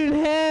day, we didn't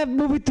have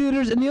movie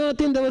theaters, and the only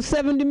thing that was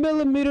 70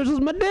 millimeters was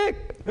my dick.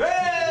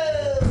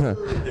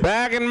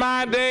 Back in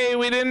my day,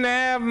 we didn't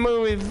have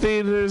movie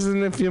theaters,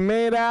 and if you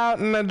made out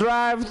in a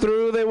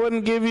drive-thru, they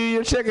wouldn't give you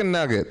your chicken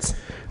nuggets.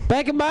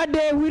 Back in my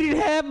day, we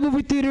didn't have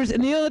movie theaters,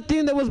 and the only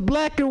thing that was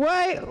black and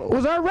white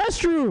was our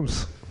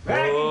restrooms.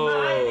 Back in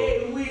my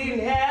day, we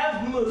didn't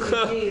have movie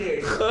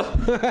theaters.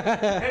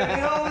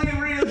 And the only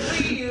real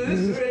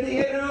views were at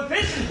the end of a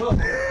fishing pole.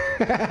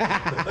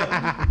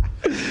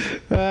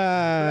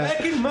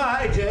 Back in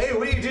my day,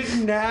 we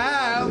didn't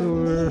have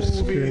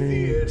movie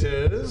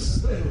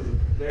theaters,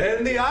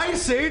 and the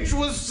Ice Age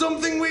was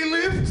something we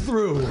lived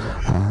through.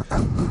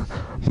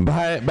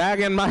 Back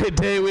in my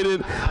day, we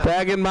didn't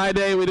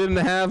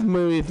have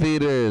movie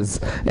theaters,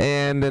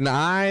 and an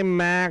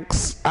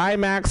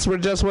IMAX were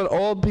just what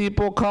old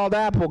people called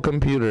Apple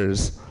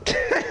computers. How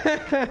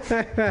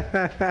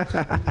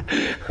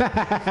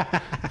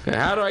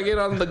do I get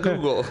on the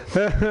Google?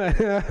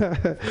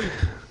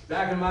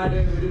 Back in my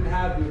day, we didn't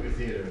have movie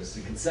theaters,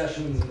 and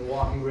concessions and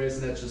walking ways,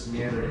 and that's just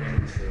meandering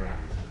around.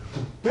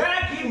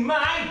 Back in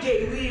my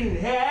day, we didn't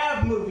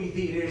have movie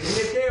theaters, and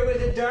if there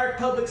was a dark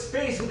public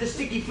space with a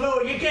sticky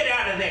floor, you get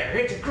out of there.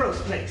 It's a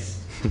gross place.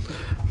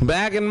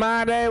 Back in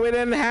my day, we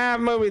didn't have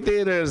movie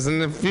theaters,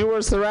 and if you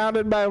were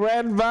surrounded by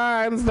red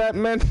vines, that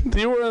meant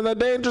you were in the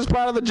dangerous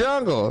part of the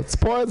jungle. It's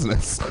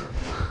poisonous.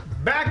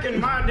 Back in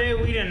my day,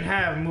 we didn't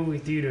have movie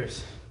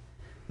theaters,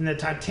 and the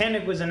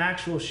Titanic was an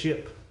actual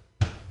ship.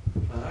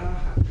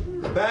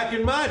 Back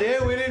in my day,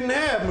 we didn't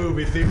have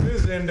movie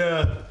theaters, and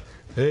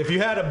if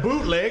you had a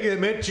bootleg, it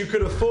meant you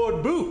could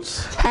afford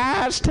boots.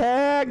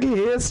 Hashtag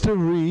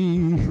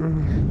history.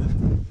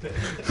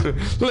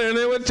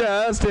 Learning with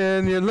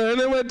Justin, you're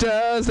learning with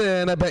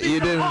Justin. I bet you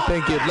didn't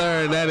think you'd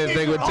learn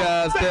anything with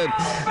Justin.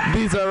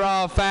 These are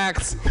all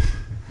facts.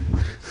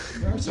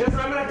 Yes, I'm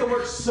gonna have to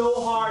work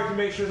so hard to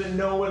make sure that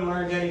no one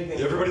learned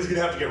anything. Everybody's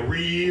gonna have to get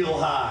real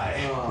high.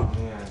 Oh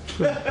man.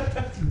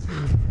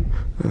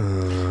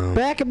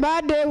 Back in my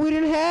day, we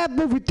didn't have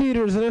movie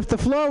theaters, and if the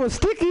floor was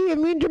sticky, it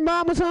means your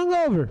mom was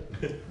hungover.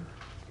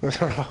 No.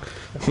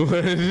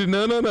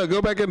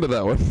 Go back into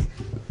that one.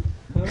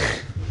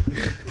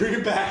 Bring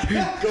it back.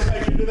 Go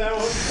back into that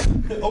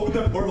one. Open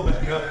that portal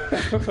back up.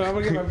 I'm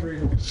gonna get my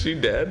break. She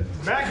dead?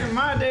 Back in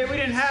my day, we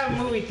didn't have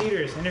movie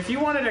theaters, and if you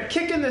wanted a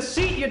kick in the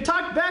seat, you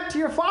talked back to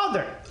your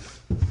father.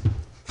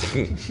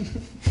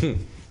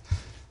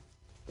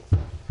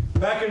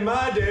 Back in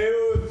my day,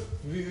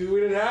 we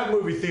didn't have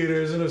movie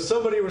theaters, and if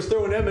somebody was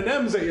throwing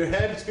M&Ms at your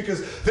head, it's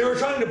because they were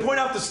trying to point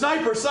out the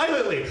sniper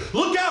silently.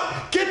 Look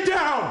out! Get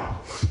down!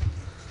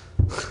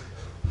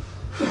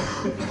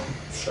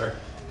 Sorry.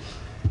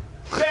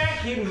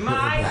 Back in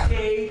my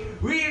day,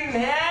 we didn't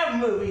have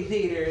movie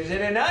theaters,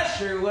 and an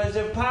usher was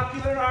a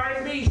popular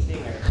R&B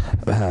singer.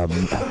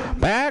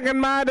 Back in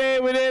my day,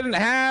 we didn't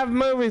have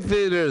movie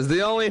theaters.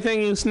 The only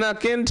thing you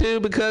snuck into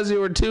because you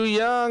were too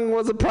young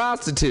was a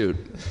prostitute.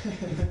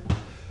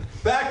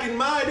 Back in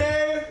my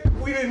day,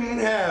 we didn't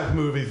have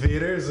movie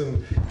theaters,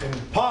 and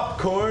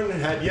Popcorn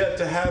had yet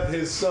to have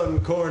his son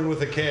Corn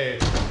with a K.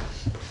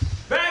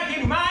 Back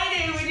in my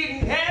day, we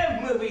didn't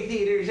have movie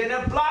theaters, and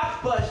a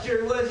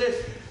blockbuster was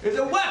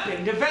a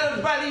weapon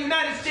developed by the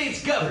United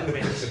States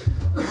government.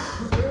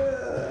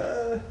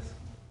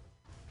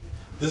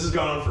 This has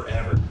gone on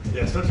forever.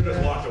 Yeah, Spencer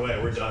just walked away.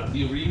 We're done.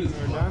 You reused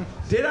We're done.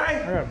 Did I? I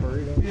got a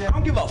burrito. I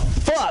don't give a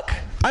fuck.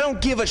 I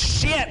don't give a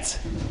shit.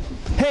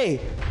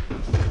 Hey,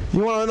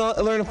 you want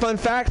to learn a fun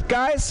fact,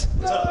 guys?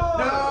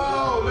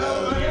 No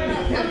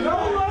learning.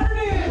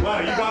 Wow,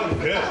 you got him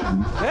good. Yeah.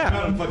 You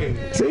got him fucking.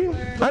 See?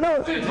 I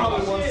know.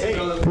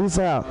 Peace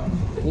out.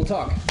 We'll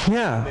talk.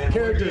 Yeah.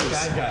 Characters.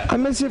 I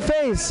miss your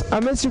face. I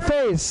miss your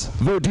face.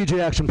 Vote DJ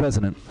Action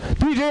President.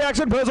 DJ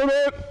Action President.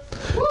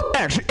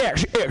 Action.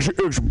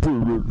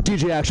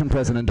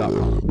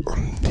 DJActionPresident.com.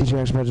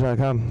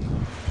 DJActionPresident.com.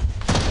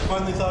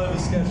 Finally thought of a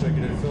sketch I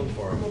could have filmed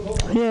for him.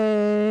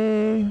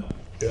 Yay.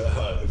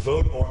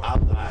 Vote or I'll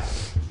die.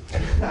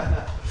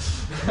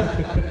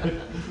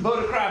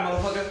 Vote a crime,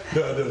 motherfucker.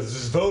 No,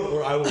 just vote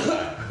or I will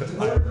die.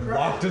 I'm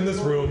locked in this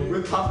room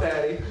With Puff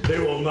Daddy. They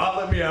will not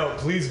let me out.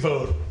 Please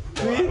vote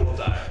or I will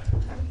die.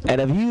 And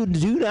if you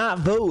do not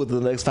vote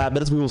within the next 5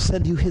 minutes, we will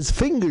send you his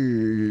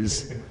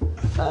fingers.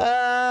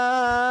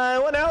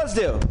 What now? Let's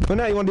do. What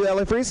now? You want to do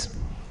LA Freeze?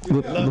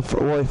 Le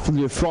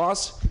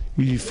Frost?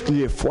 Le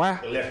Foie?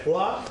 Le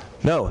foie?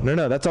 No.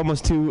 That's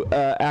almost too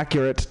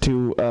accurate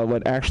to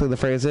what actually the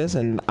phrase is,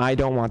 and I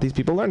don't want these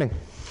people learning.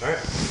 All right.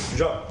 Good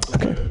job.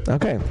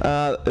 Okay.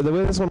 The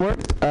way this one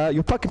worked,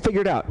 you'll fucking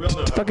figure it out.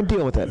 Just fucking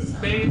deal with it.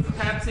 Space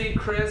Pepsi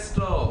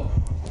Crystal.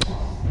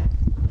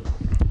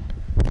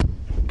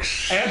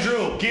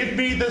 Andrew, give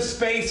me the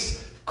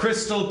Space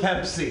Crystal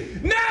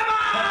Pepsi. Never!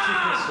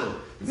 Pepsi Crystal.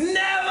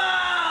 Never!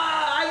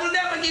 I will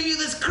never give you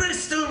this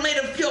crystal made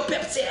of pure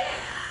Pepsi.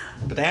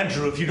 But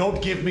Andrew, if you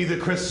don't give me the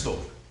crystal,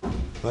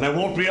 then I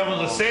won't be able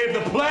to save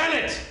the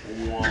planet.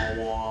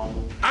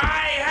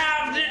 I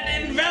have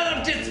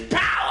enveloped its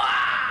power.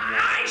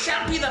 I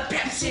shall be the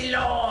Pepsi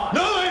Lord.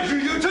 No, Andrew,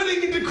 you're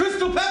turning into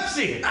Crystal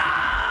Pepsi.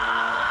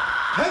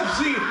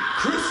 Pepsi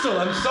Crystal.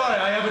 I'm sorry,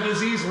 I have a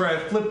disease where I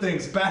flip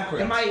things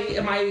backwards. Am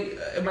I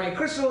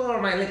crystal or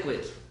am I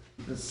liquid?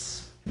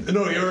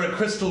 No, you're a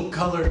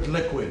crystal-colored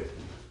liquid.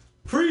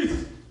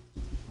 Freeze.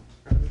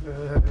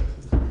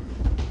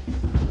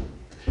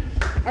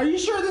 Are you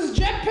sure this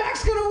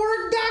jetpack's gonna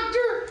work,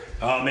 Doctor?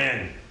 Oh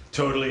man,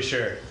 totally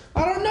sure.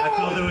 I don't know. I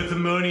filled it with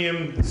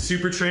ammonium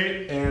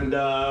supertrate and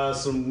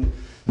some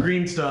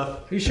green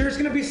stuff. Are you sure it's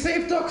gonna be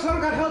safe though? Cause I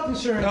don't got health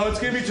insurance. No, it's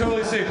gonna be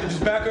totally safe.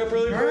 Just back up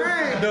really quick.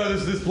 Alright. No,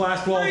 this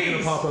blast wall is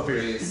gonna pop up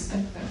here.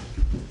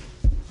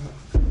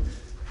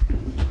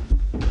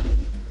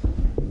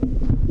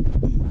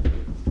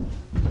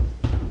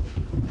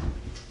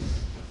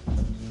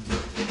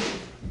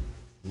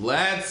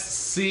 Let's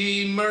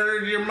see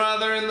murdered your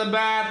mother in the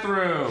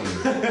bathroom.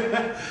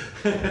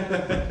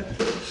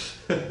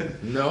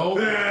 No.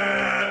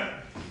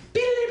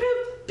 Billy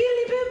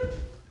boop.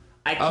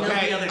 I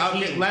killed the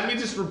other team. Let me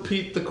just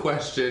repeat the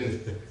question.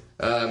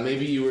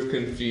 Maybe you were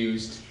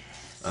confused.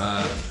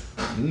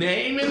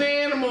 Name an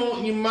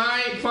animal you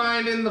might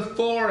find in the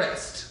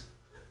forest.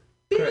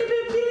 Billy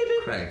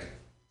boop. Craig.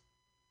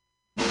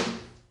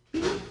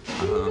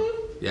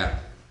 Yeah.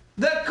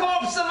 The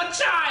corpse of a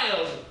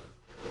child.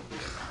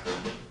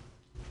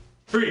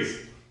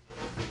 Freeze.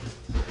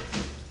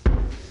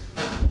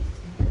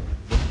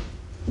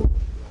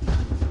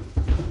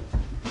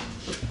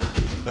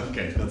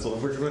 Okay, that's all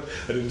I'm working with.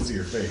 I didn't see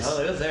your face.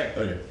 Oh, it was there.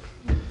 Okay.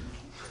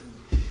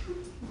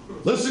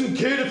 Listen,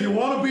 kid, if you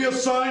want to be a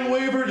sign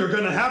waver, you're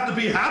gonna have to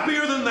be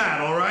happier than that,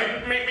 all right?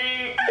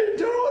 I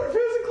don't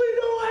physically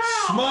know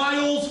how.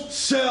 Smiles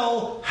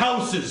sell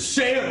houses.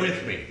 Say it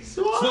with me.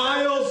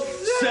 Smiles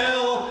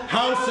sell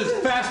houses.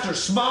 Faster.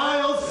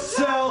 Smiles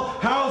sell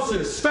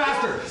houses.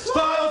 Faster.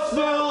 Smiles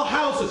sell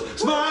houses.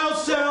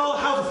 Smiles sell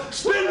houses.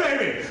 Spin,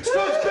 baby.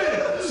 Spin. Say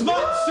it.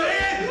 Smiles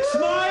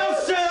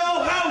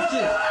sell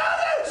houses.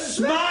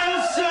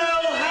 Smiles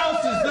sell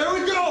houses. There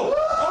we go.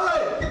 All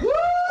right.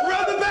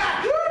 Around the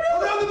back.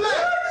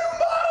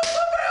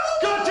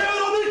 God damn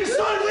it, I'll make a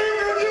sign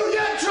waiver of you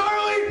yet,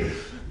 Charlie.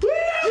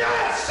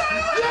 Yes.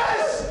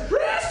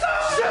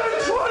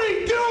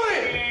 720. Do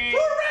it.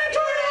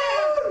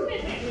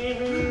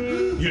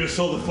 You just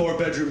sold a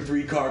 4-bedroom,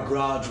 3-car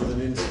garage with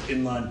an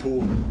inline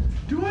pool.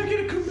 Do I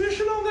get a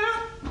commission on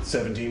that?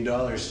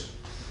 $17.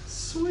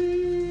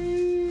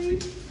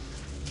 Sweet.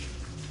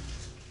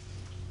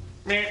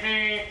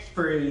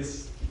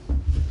 Freeze.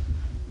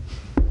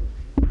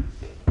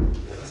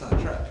 That's not a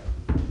track.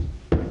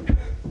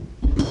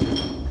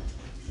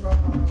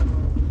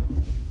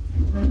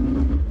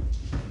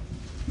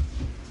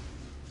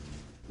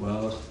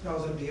 Well, That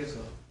was a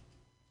diesel.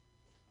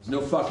 there's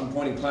no fucking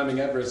point in climbing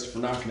Everest if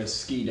we're not gonna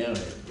ski down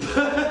it.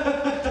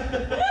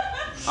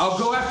 I'll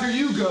go after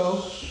you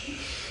go.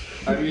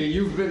 I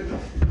mean,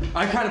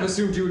 I kind of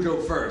assumed you would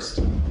go first.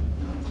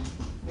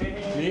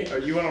 Me? Are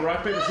you on a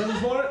rock, paper, scissors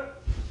for it?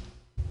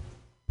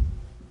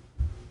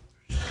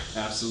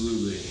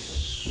 Absolutely.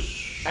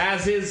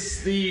 As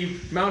is the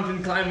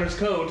mountain climber's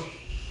code.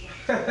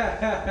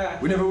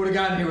 We never would have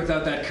gotten here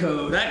without that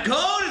code. That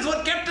code is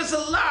what kept us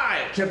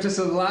alive. Kept us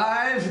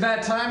alive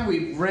that time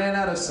we ran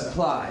out of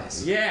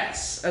supplies.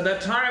 Yes, at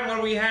that time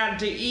when we had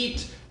to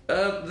eat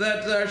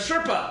that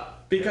Sherpa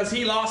because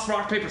he lost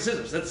rock, paper,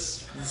 scissors.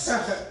 That's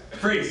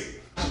Freeze.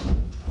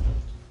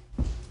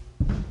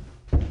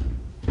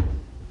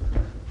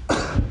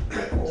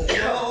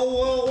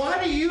 Well,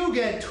 why do you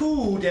get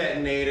 2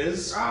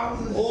 detonators?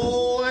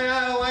 Why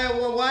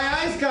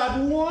I's got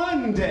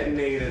 1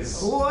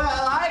 detonators? Well,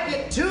 I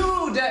get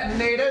 2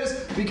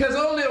 detonators because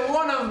only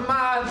one of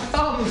my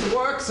thumbs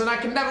works and I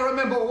can never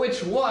remember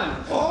which one.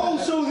 Oh,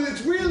 so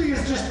it really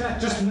is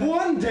just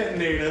 1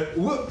 detonator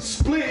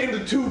split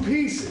into 2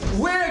 pieces.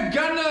 We're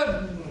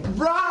gonna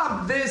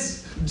rob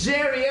this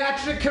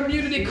geriatric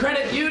community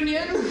credit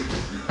union,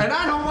 and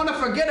I don't want to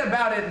forget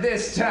about it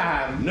this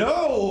time.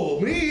 No,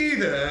 me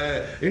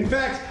either. In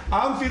fact,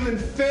 I'm feeling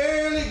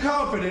fairly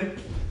confident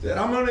that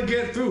I'm gonna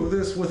get through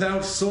this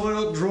without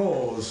soiled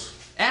drawers.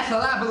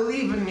 Ethel, I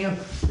believe in you.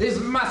 Is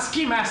my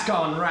ski mask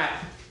on, right?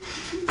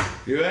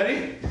 You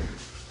ready?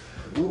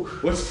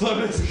 What's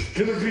fun is it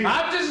gonna be?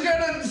 I'm just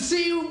gonna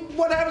see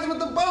what happens with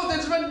the boat.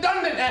 It's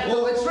redundant,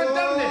 Ethel. It's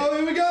redundant. Oh,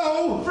 here we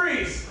go.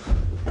 Freeze.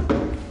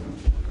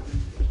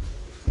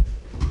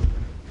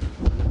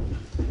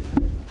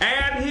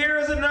 And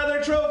here's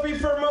another trophy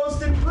for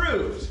most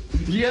improved.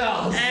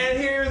 Yes. And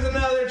here's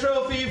another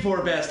trophy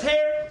for best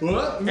hair.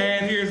 What?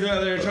 And here's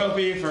another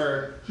trophy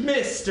for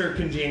Mr.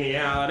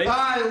 Congeniality.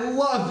 I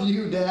love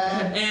you,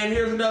 Dad. And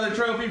here's another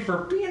trophy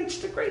for being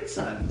just a great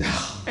son.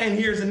 And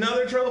here's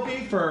another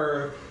trophy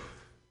for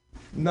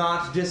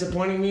not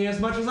disappointing me as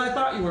much as I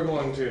thought you were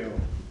going to.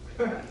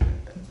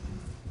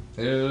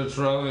 Here's a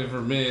trophy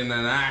for being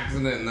an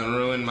accident that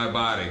ruined my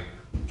body.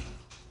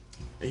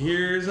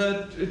 Here's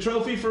a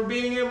trophy for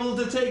being able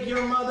to take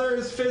your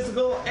mother's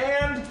physical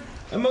and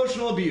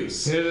emotional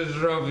abuse. Here's a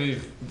trophy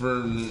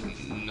for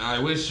I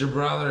wish your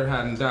brother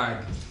hadn't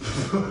died.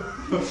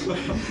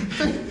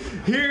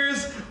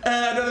 Here's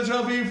another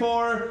trophy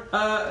for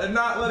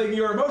not letting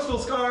your emotional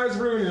scars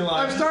ruin your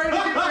life. I'm starting to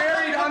get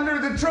buried under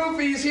the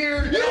trophies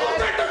here. You will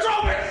take the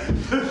trophy!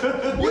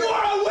 You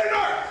are a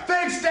winner!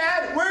 Thanks,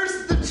 Dad.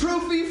 Where's the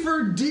trophy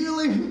for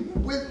dealing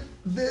with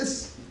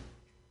this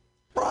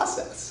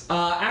process?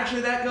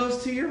 Actually, that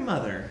goes to your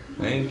mother.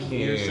 Thank you.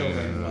 You're so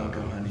very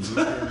welcome, honey. You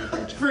did a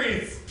great job.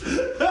 Freeze.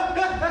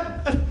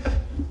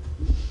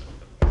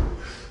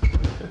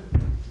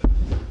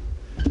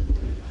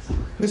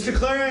 Mr.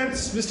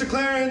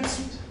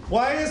 Clarence,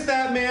 why is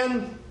that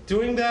man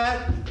doing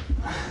that?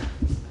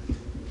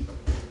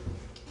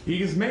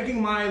 He's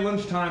making my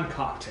lunchtime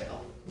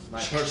cocktail.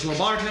 My personal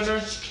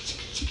bartender.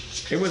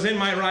 It was in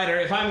my rider.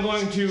 If I'm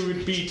going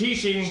to be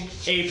teaching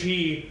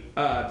AP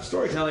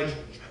storytelling,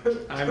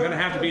 I'm going to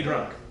have to be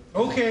drunk.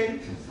 Okay.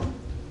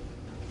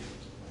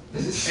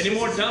 Any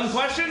more dumb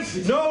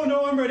questions? No,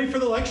 I'm ready for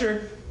the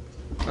lecture.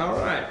 All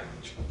right.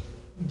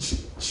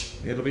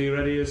 It'll be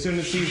ready as soon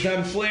as she's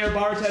done flair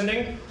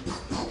bartending,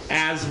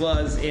 as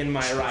was in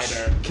my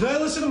rider. Can I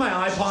listen to my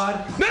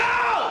iPod?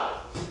 No!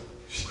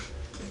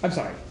 I'm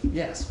sorry.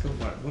 Yes, go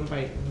for it. What am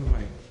I?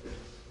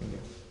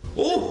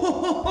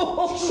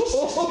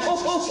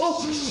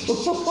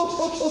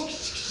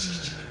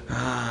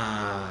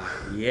 Ah,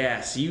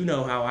 yes. You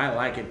know how I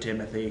like it,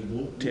 Timothy.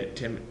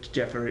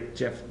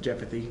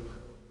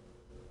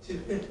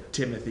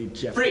 Timothy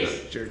Jeffrey.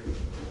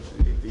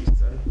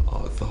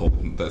 Oh, that's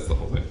the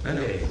whole thing. I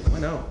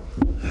know.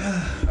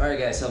 Alright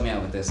guys, help me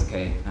out with this,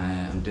 okay?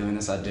 I'm doing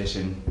this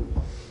audition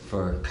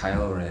for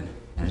Kylo Ren,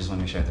 and I just want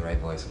to make sure I have the right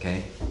voice,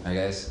 okay? Alright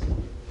guys,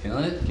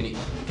 feeling it? Can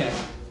I?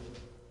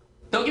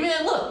 Don't give me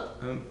that look!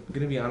 I'm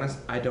gonna be honest,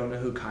 I don't know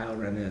who Kyle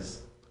Ren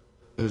is.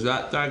 Is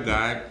that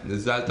guy?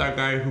 Is that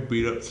guy who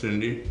beat up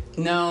Cindy?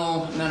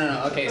 No.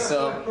 Okay,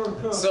 so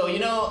you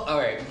know,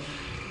 alright.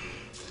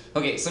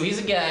 Okay, so he's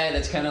a guy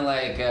that's kind of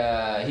like,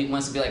 he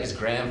wants to be like his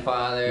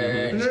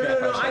grandfather. Mm-hmm.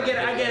 No, I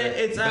get it.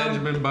 It's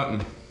Benjamin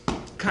Button.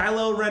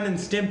 Kylo Ren and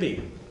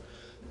Stimpy.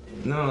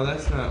 No,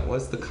 that's not.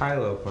 What's the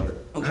Kylo part?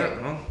 Okay.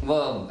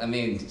 Well, I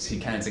mean, he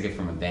kind of took it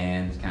from a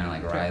band, kind of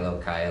like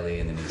Rilo Kiley,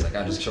 and then he's like,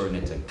 I'll just shorten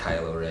it to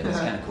Kylo Ren. It's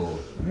kind of cool.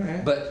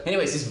 Right. But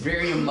anyways, he's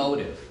very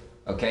emotive,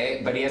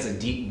 okay? But he has a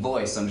deep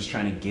voice, so I'm just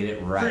trying to get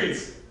it right.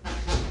 Freeze.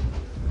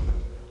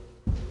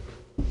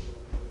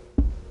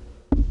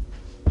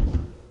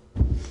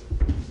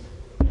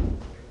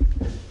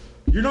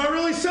 You're not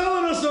really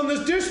selling us on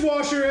this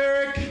dishwasher,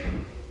 Eric.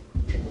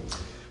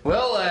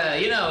 Well,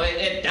 you know,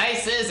 it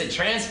dices, it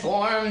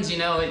transforms, you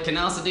know, it can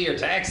also do your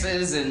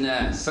taxes,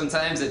 and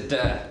sometimes it,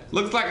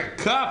 looks like a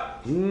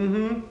cup.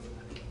 Mm-hmm.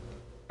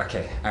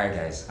 Okay, alright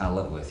guys, I'll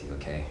level with you,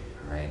 okay?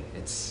 Alright,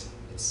 it's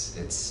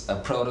a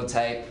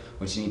prototype.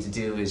 What you need to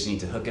do is you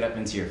need to hook it up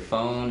into your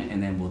phone,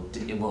 and then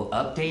it will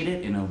update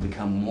it, and it'll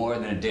become more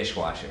than a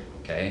dishwasher,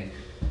 okay?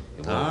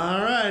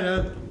 All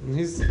right,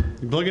 he's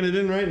plugging it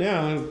in right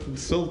now. It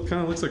still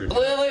kind of looks like a...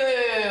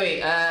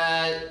 Wait.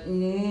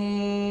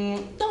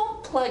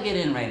 Don't plug it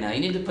in right now. You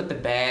need to put the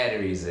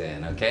batteries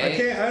in,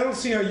 okay? I don't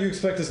see how you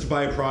expect us to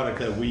buy a product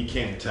that we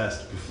can't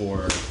test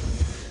before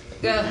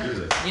we use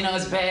it. You know,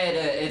 it's bad.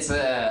 It's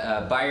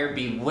a buyer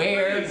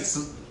beware. Hey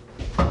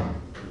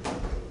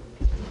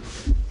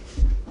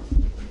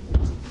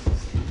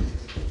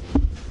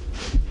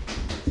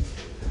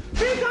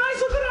guys,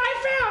 look what I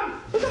found!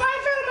 Look what I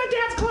found in my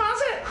dad's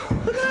closet!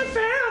 Look what I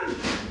found!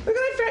 Look what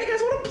I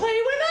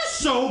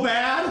so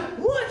bad.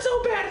 What's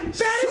so bad?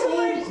 Bad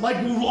isn't like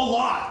a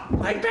lot.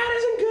 Like bad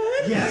isn't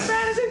good? Yes. Like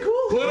bad isn't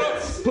cool?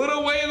 Put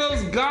away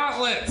those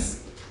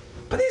gauntlets.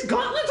 But these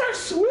gauntlets are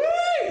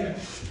sweet!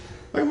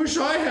 I wish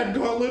I had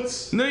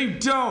gauntlets. No, you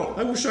don't.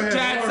 I wish I had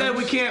Dad arms. said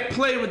we can't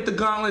play with the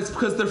gauntlets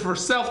because they're for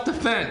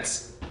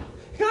self-defense.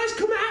 Guys,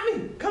 come at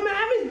me! Come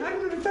at me! I'm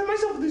gonna defend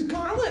myself with these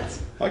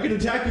gauntlets! I can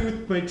attack you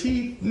with my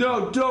teeth.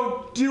 No,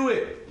 don't do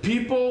it.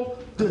 People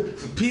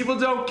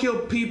don't kill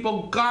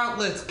people.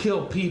 Gauntlets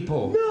kill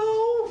people.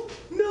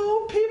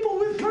 No, people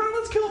with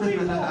gauntlets kill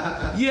people!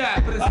 Yeah,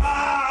 but it's...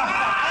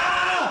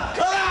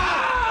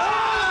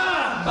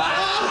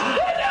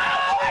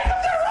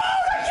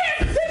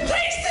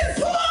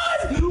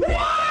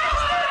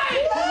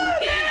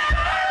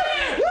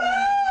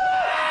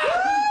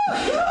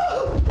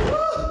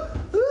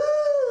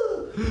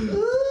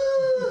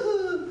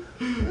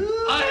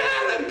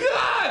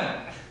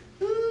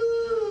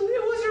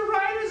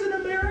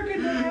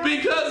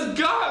 Because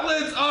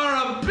gauntlets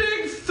are a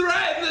big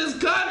threat in this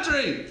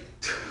country.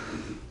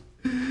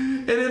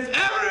 And if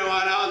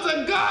everyone owns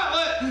a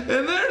gauntlet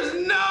and there's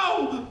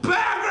no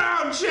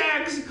background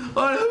checks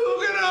on who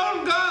can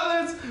own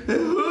gauntlets and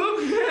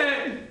who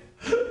can't,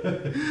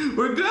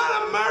 we're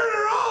gonna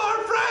murder all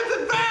our friends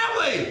and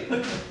family.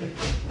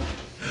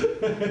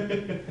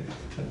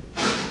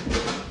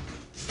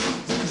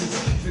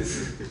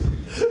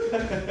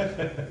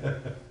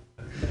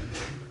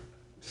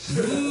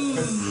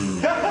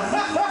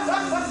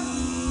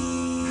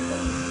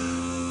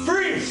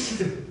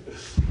 Freeze!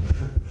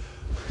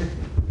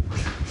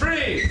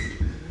 Freeze!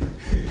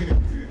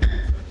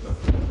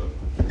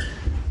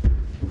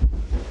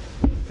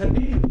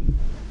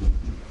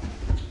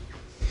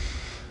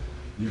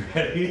 You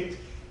ready?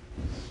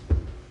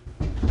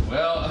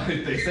 Well,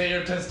 they say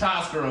your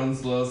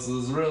testosterone's low, so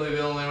this is really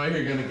the only way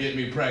you're gonna get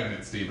me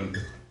pregnant, Stephen.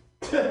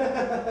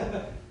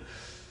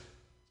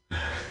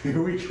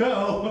 Here we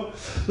go.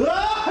 Oh!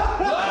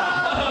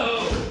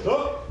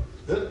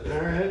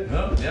 Alright.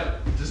 Oh, yep.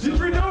 Just to the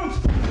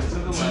left. Just to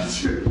the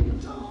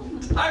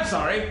left. I'm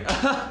sorry.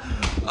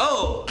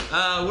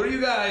 What are you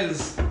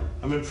guys?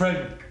 I'm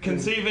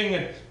conceiving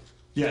it.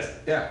 Yes.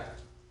 Yeah.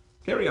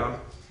 Carry on.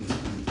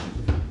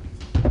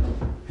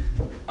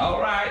 All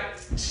right.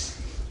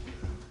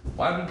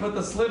 Why'd we put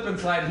the slip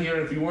inside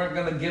here if you weren't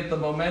gonna get the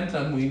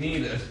momentum we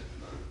needed?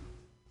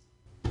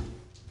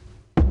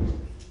 I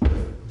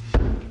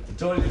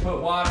told you to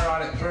put water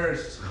on it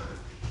first.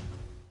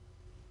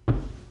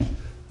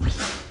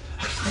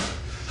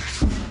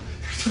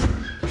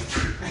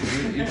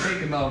 You're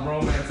taking the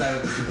romance out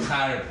of this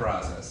entire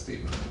process,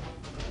 Stephen.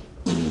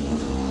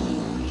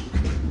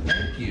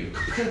 Thank you.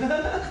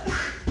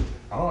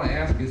 All I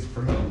ask is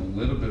for a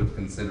little bit of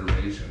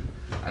consideration.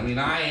 I mean,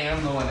 I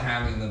am the one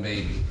having the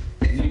baby.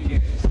 And you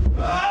can't...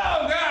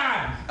 Oh,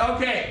 God!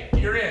 Okay,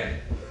 you're in.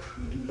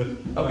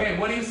 Okay,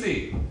 what do you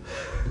see?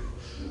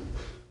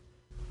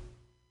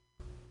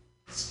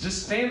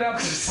 Just stand up,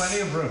 there's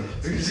plenty of room.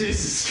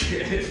 Jesus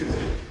Christ.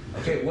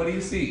 Okay, what do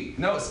you see?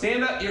 No,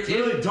 stand up. It's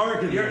really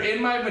dark in You're here.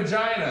 in my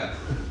vagina.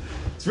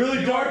 It's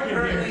really dark in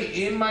here.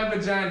 Currently in my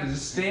vagina.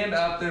 Just stand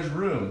up. There's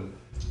room.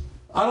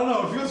 I don't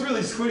know. It feels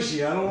really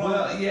squishy. I don't know.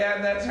 Well,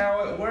 yeah, that's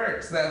how it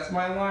works. That's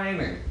my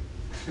lining.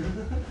 Don't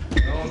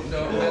mess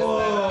that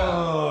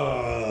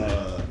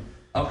up.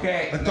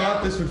 Okay. I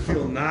thought this would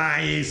feel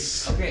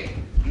nice. Okay,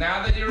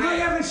 now that you're I in.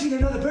 haven't seen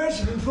another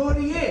person in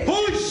 40 years!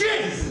 Holy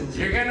shit!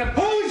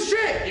 Holy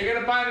shit! You're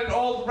gonna find an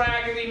old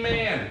raggedy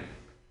man.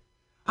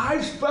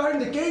 I've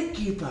found the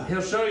gatekeeper.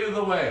 He'll show you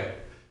the way.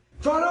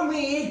 Follow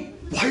me.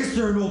 Why is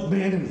there an old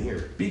man in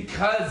here?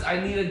 Because I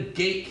need a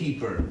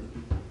gatekeeper.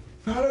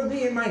 Follow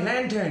me in my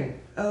lantern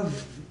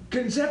of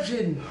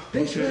conception.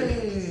 This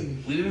way.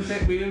 We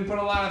didn't put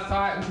a lot of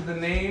thought into the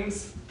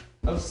names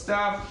of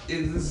stuff.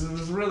 This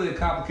is really a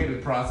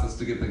complicated process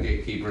to get the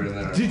gatekeeper in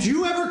there. Did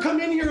you ever come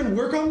in here and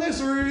work on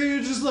this, or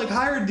you just like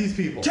hired these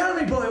people? Tell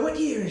me, boy, what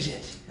year is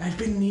it? I've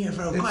been here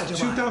for quite a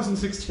It's while.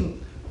 2016.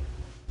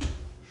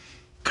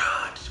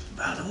 God,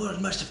 well, the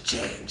world must have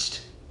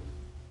changed.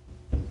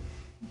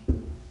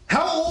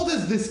 How old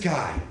is this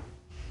guy?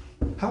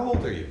 How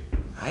old are you?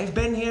 I've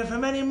been here for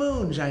many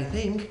moons, I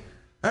think.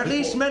 Or at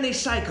least many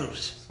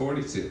cycles.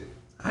 42.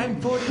 I'm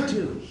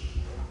 42.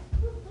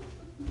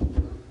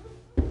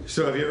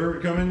 So have you ever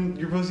come in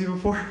your pussy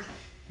before?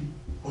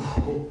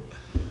 Well,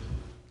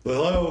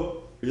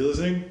 hello? Are you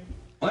listening?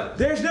 What?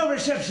 There's no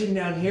reception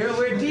down here.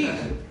 We're deep.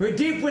 We're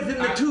deep within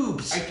the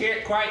tubes. I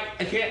can't quite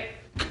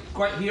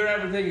hear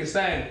everything you're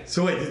saying.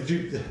 So wait, did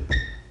you...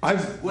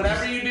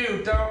 Whatever you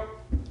do, don't...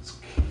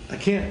 I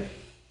can't...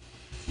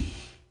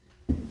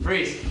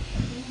 Freeze.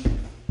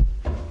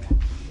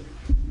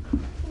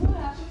 What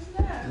happens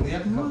next? We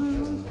have to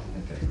come.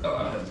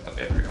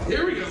 Okay.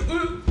 Here we go.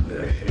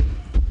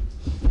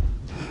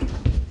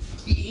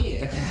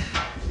 Yeah.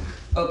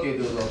 Okay,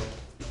 Google.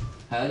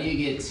 How do you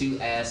get two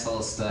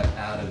assholes stuck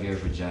out of your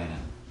vagina?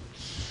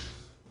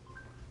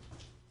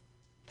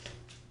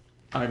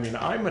 I mean,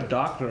 I'm a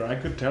doctor. I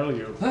could tell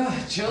you.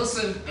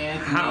 Joseph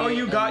Anthony. How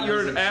you got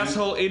your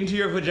asshole into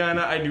your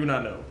vagina, I do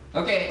not know.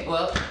 Okay,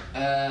 well,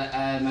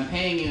 I'm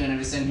paying you and I'm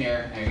just in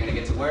here. Are you gonna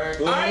get to work?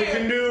 What we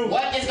can do?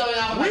 What is going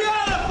on with We my...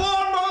 are the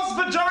foremost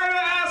vagina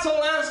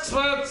asshole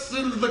experts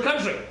in the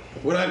country.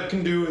 What I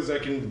can do is I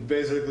can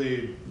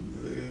basically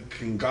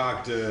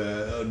concoct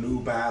a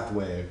new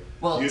pathway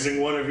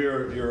using one of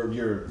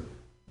your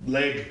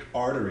leg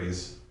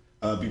arteries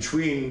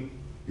between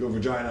your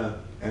vagina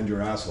and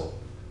your asshole,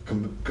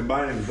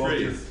 combining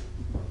both.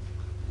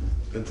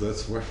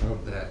 That's where. Oh,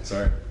 that.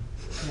 Sorry.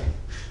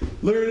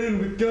 Learning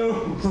with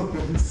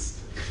goes.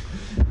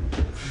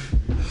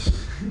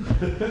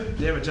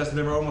 Damn it, Justin,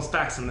 there were almost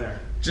facts in there.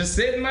 Just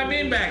sit in my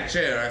beanbag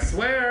chair. I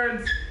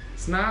swear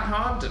it's not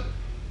haunted.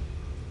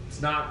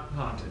 It's not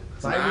haunted.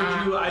 It's Why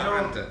not would you? I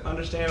don't haunted.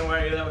 understand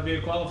why that would be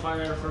a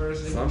qualifier for.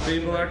 Some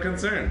people are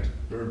concerned.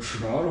 It's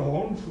not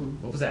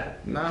haunted. What was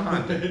that? Not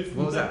haunted.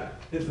 What was that?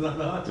 It's not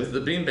haunted. It's the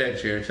beanbag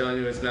chair telling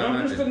you it's not I'm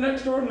haunted. just the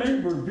next door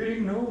neighbor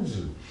being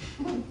nosy.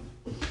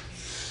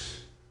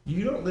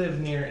 You don't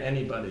live near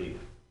anybody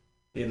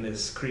in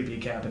this creepy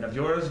cabin of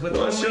yours with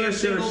Well, only a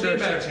single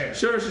beanbag chair.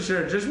 Sure.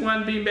 Just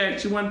one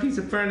beanbag, one piece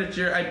of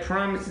furniture. I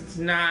promise it's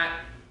not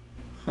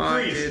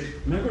haunted.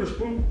 Please, may I go to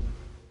spoon?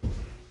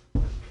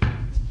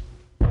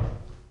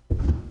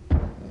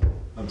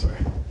 I'm sorry.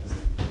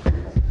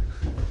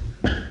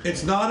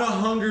 It's not a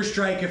hunger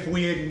strike if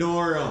we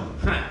ignore them.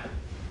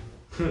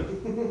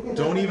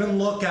 Don't even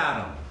look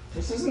at them.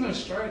 This isn't a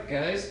strike,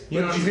 guys.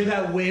 You Did you hear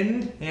that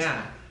wind?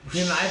 Yeah.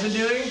 You know what I've been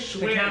doing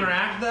to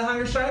counteract the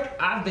hunger strike?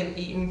 I've been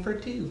eating for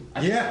two.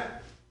 Yeah.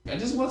 I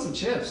just want some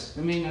chips.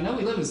 I mean, I know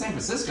we live in San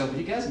Francisco, but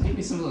you guys can give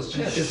me some of those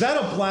chips. Is that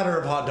a platter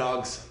of hot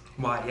dogs?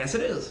 Why, yes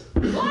it is.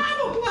 I'm a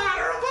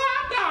platter of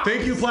hot dogs!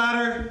 Thank you,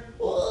 platter.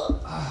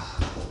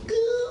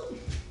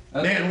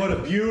 Man, what a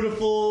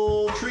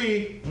beautiful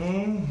tree.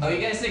 Oh, you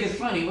guys think it's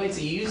funny? Wait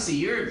till you see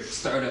your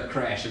startup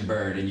crash and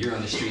burn and you're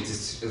on the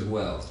streets as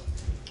well.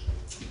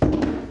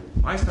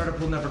 My startup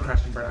will never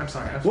crash and burn. I'm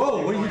sorry.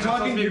 Whoa, what are you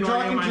talking? You're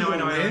talking to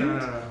the wind?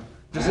 No.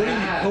 What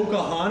are you,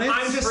 Pocahontas?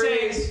 I'm just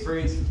saying.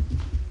 Freeze.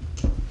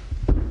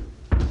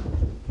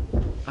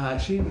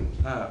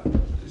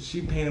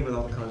 She painted with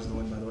all the colors of the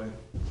wind, by the way.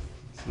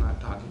 It's not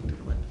talking to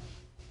the wind.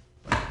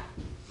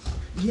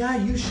 Yeah,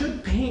 you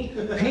should paint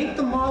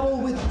the model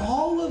with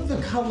all of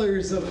the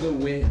colors of the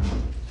wind.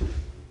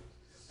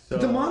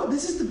 The model.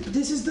 This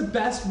is the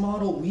best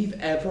model we've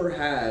ever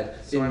had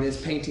in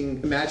this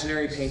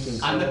imaginary painting.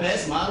 I'm the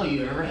best model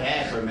you ever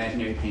had for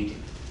imaginary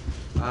painting.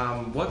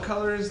 What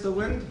color is the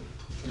wind?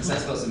 What's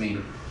that supposed to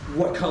mean?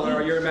 What color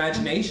are your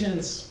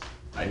imaginations?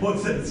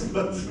 What's that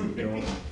supposed to mean?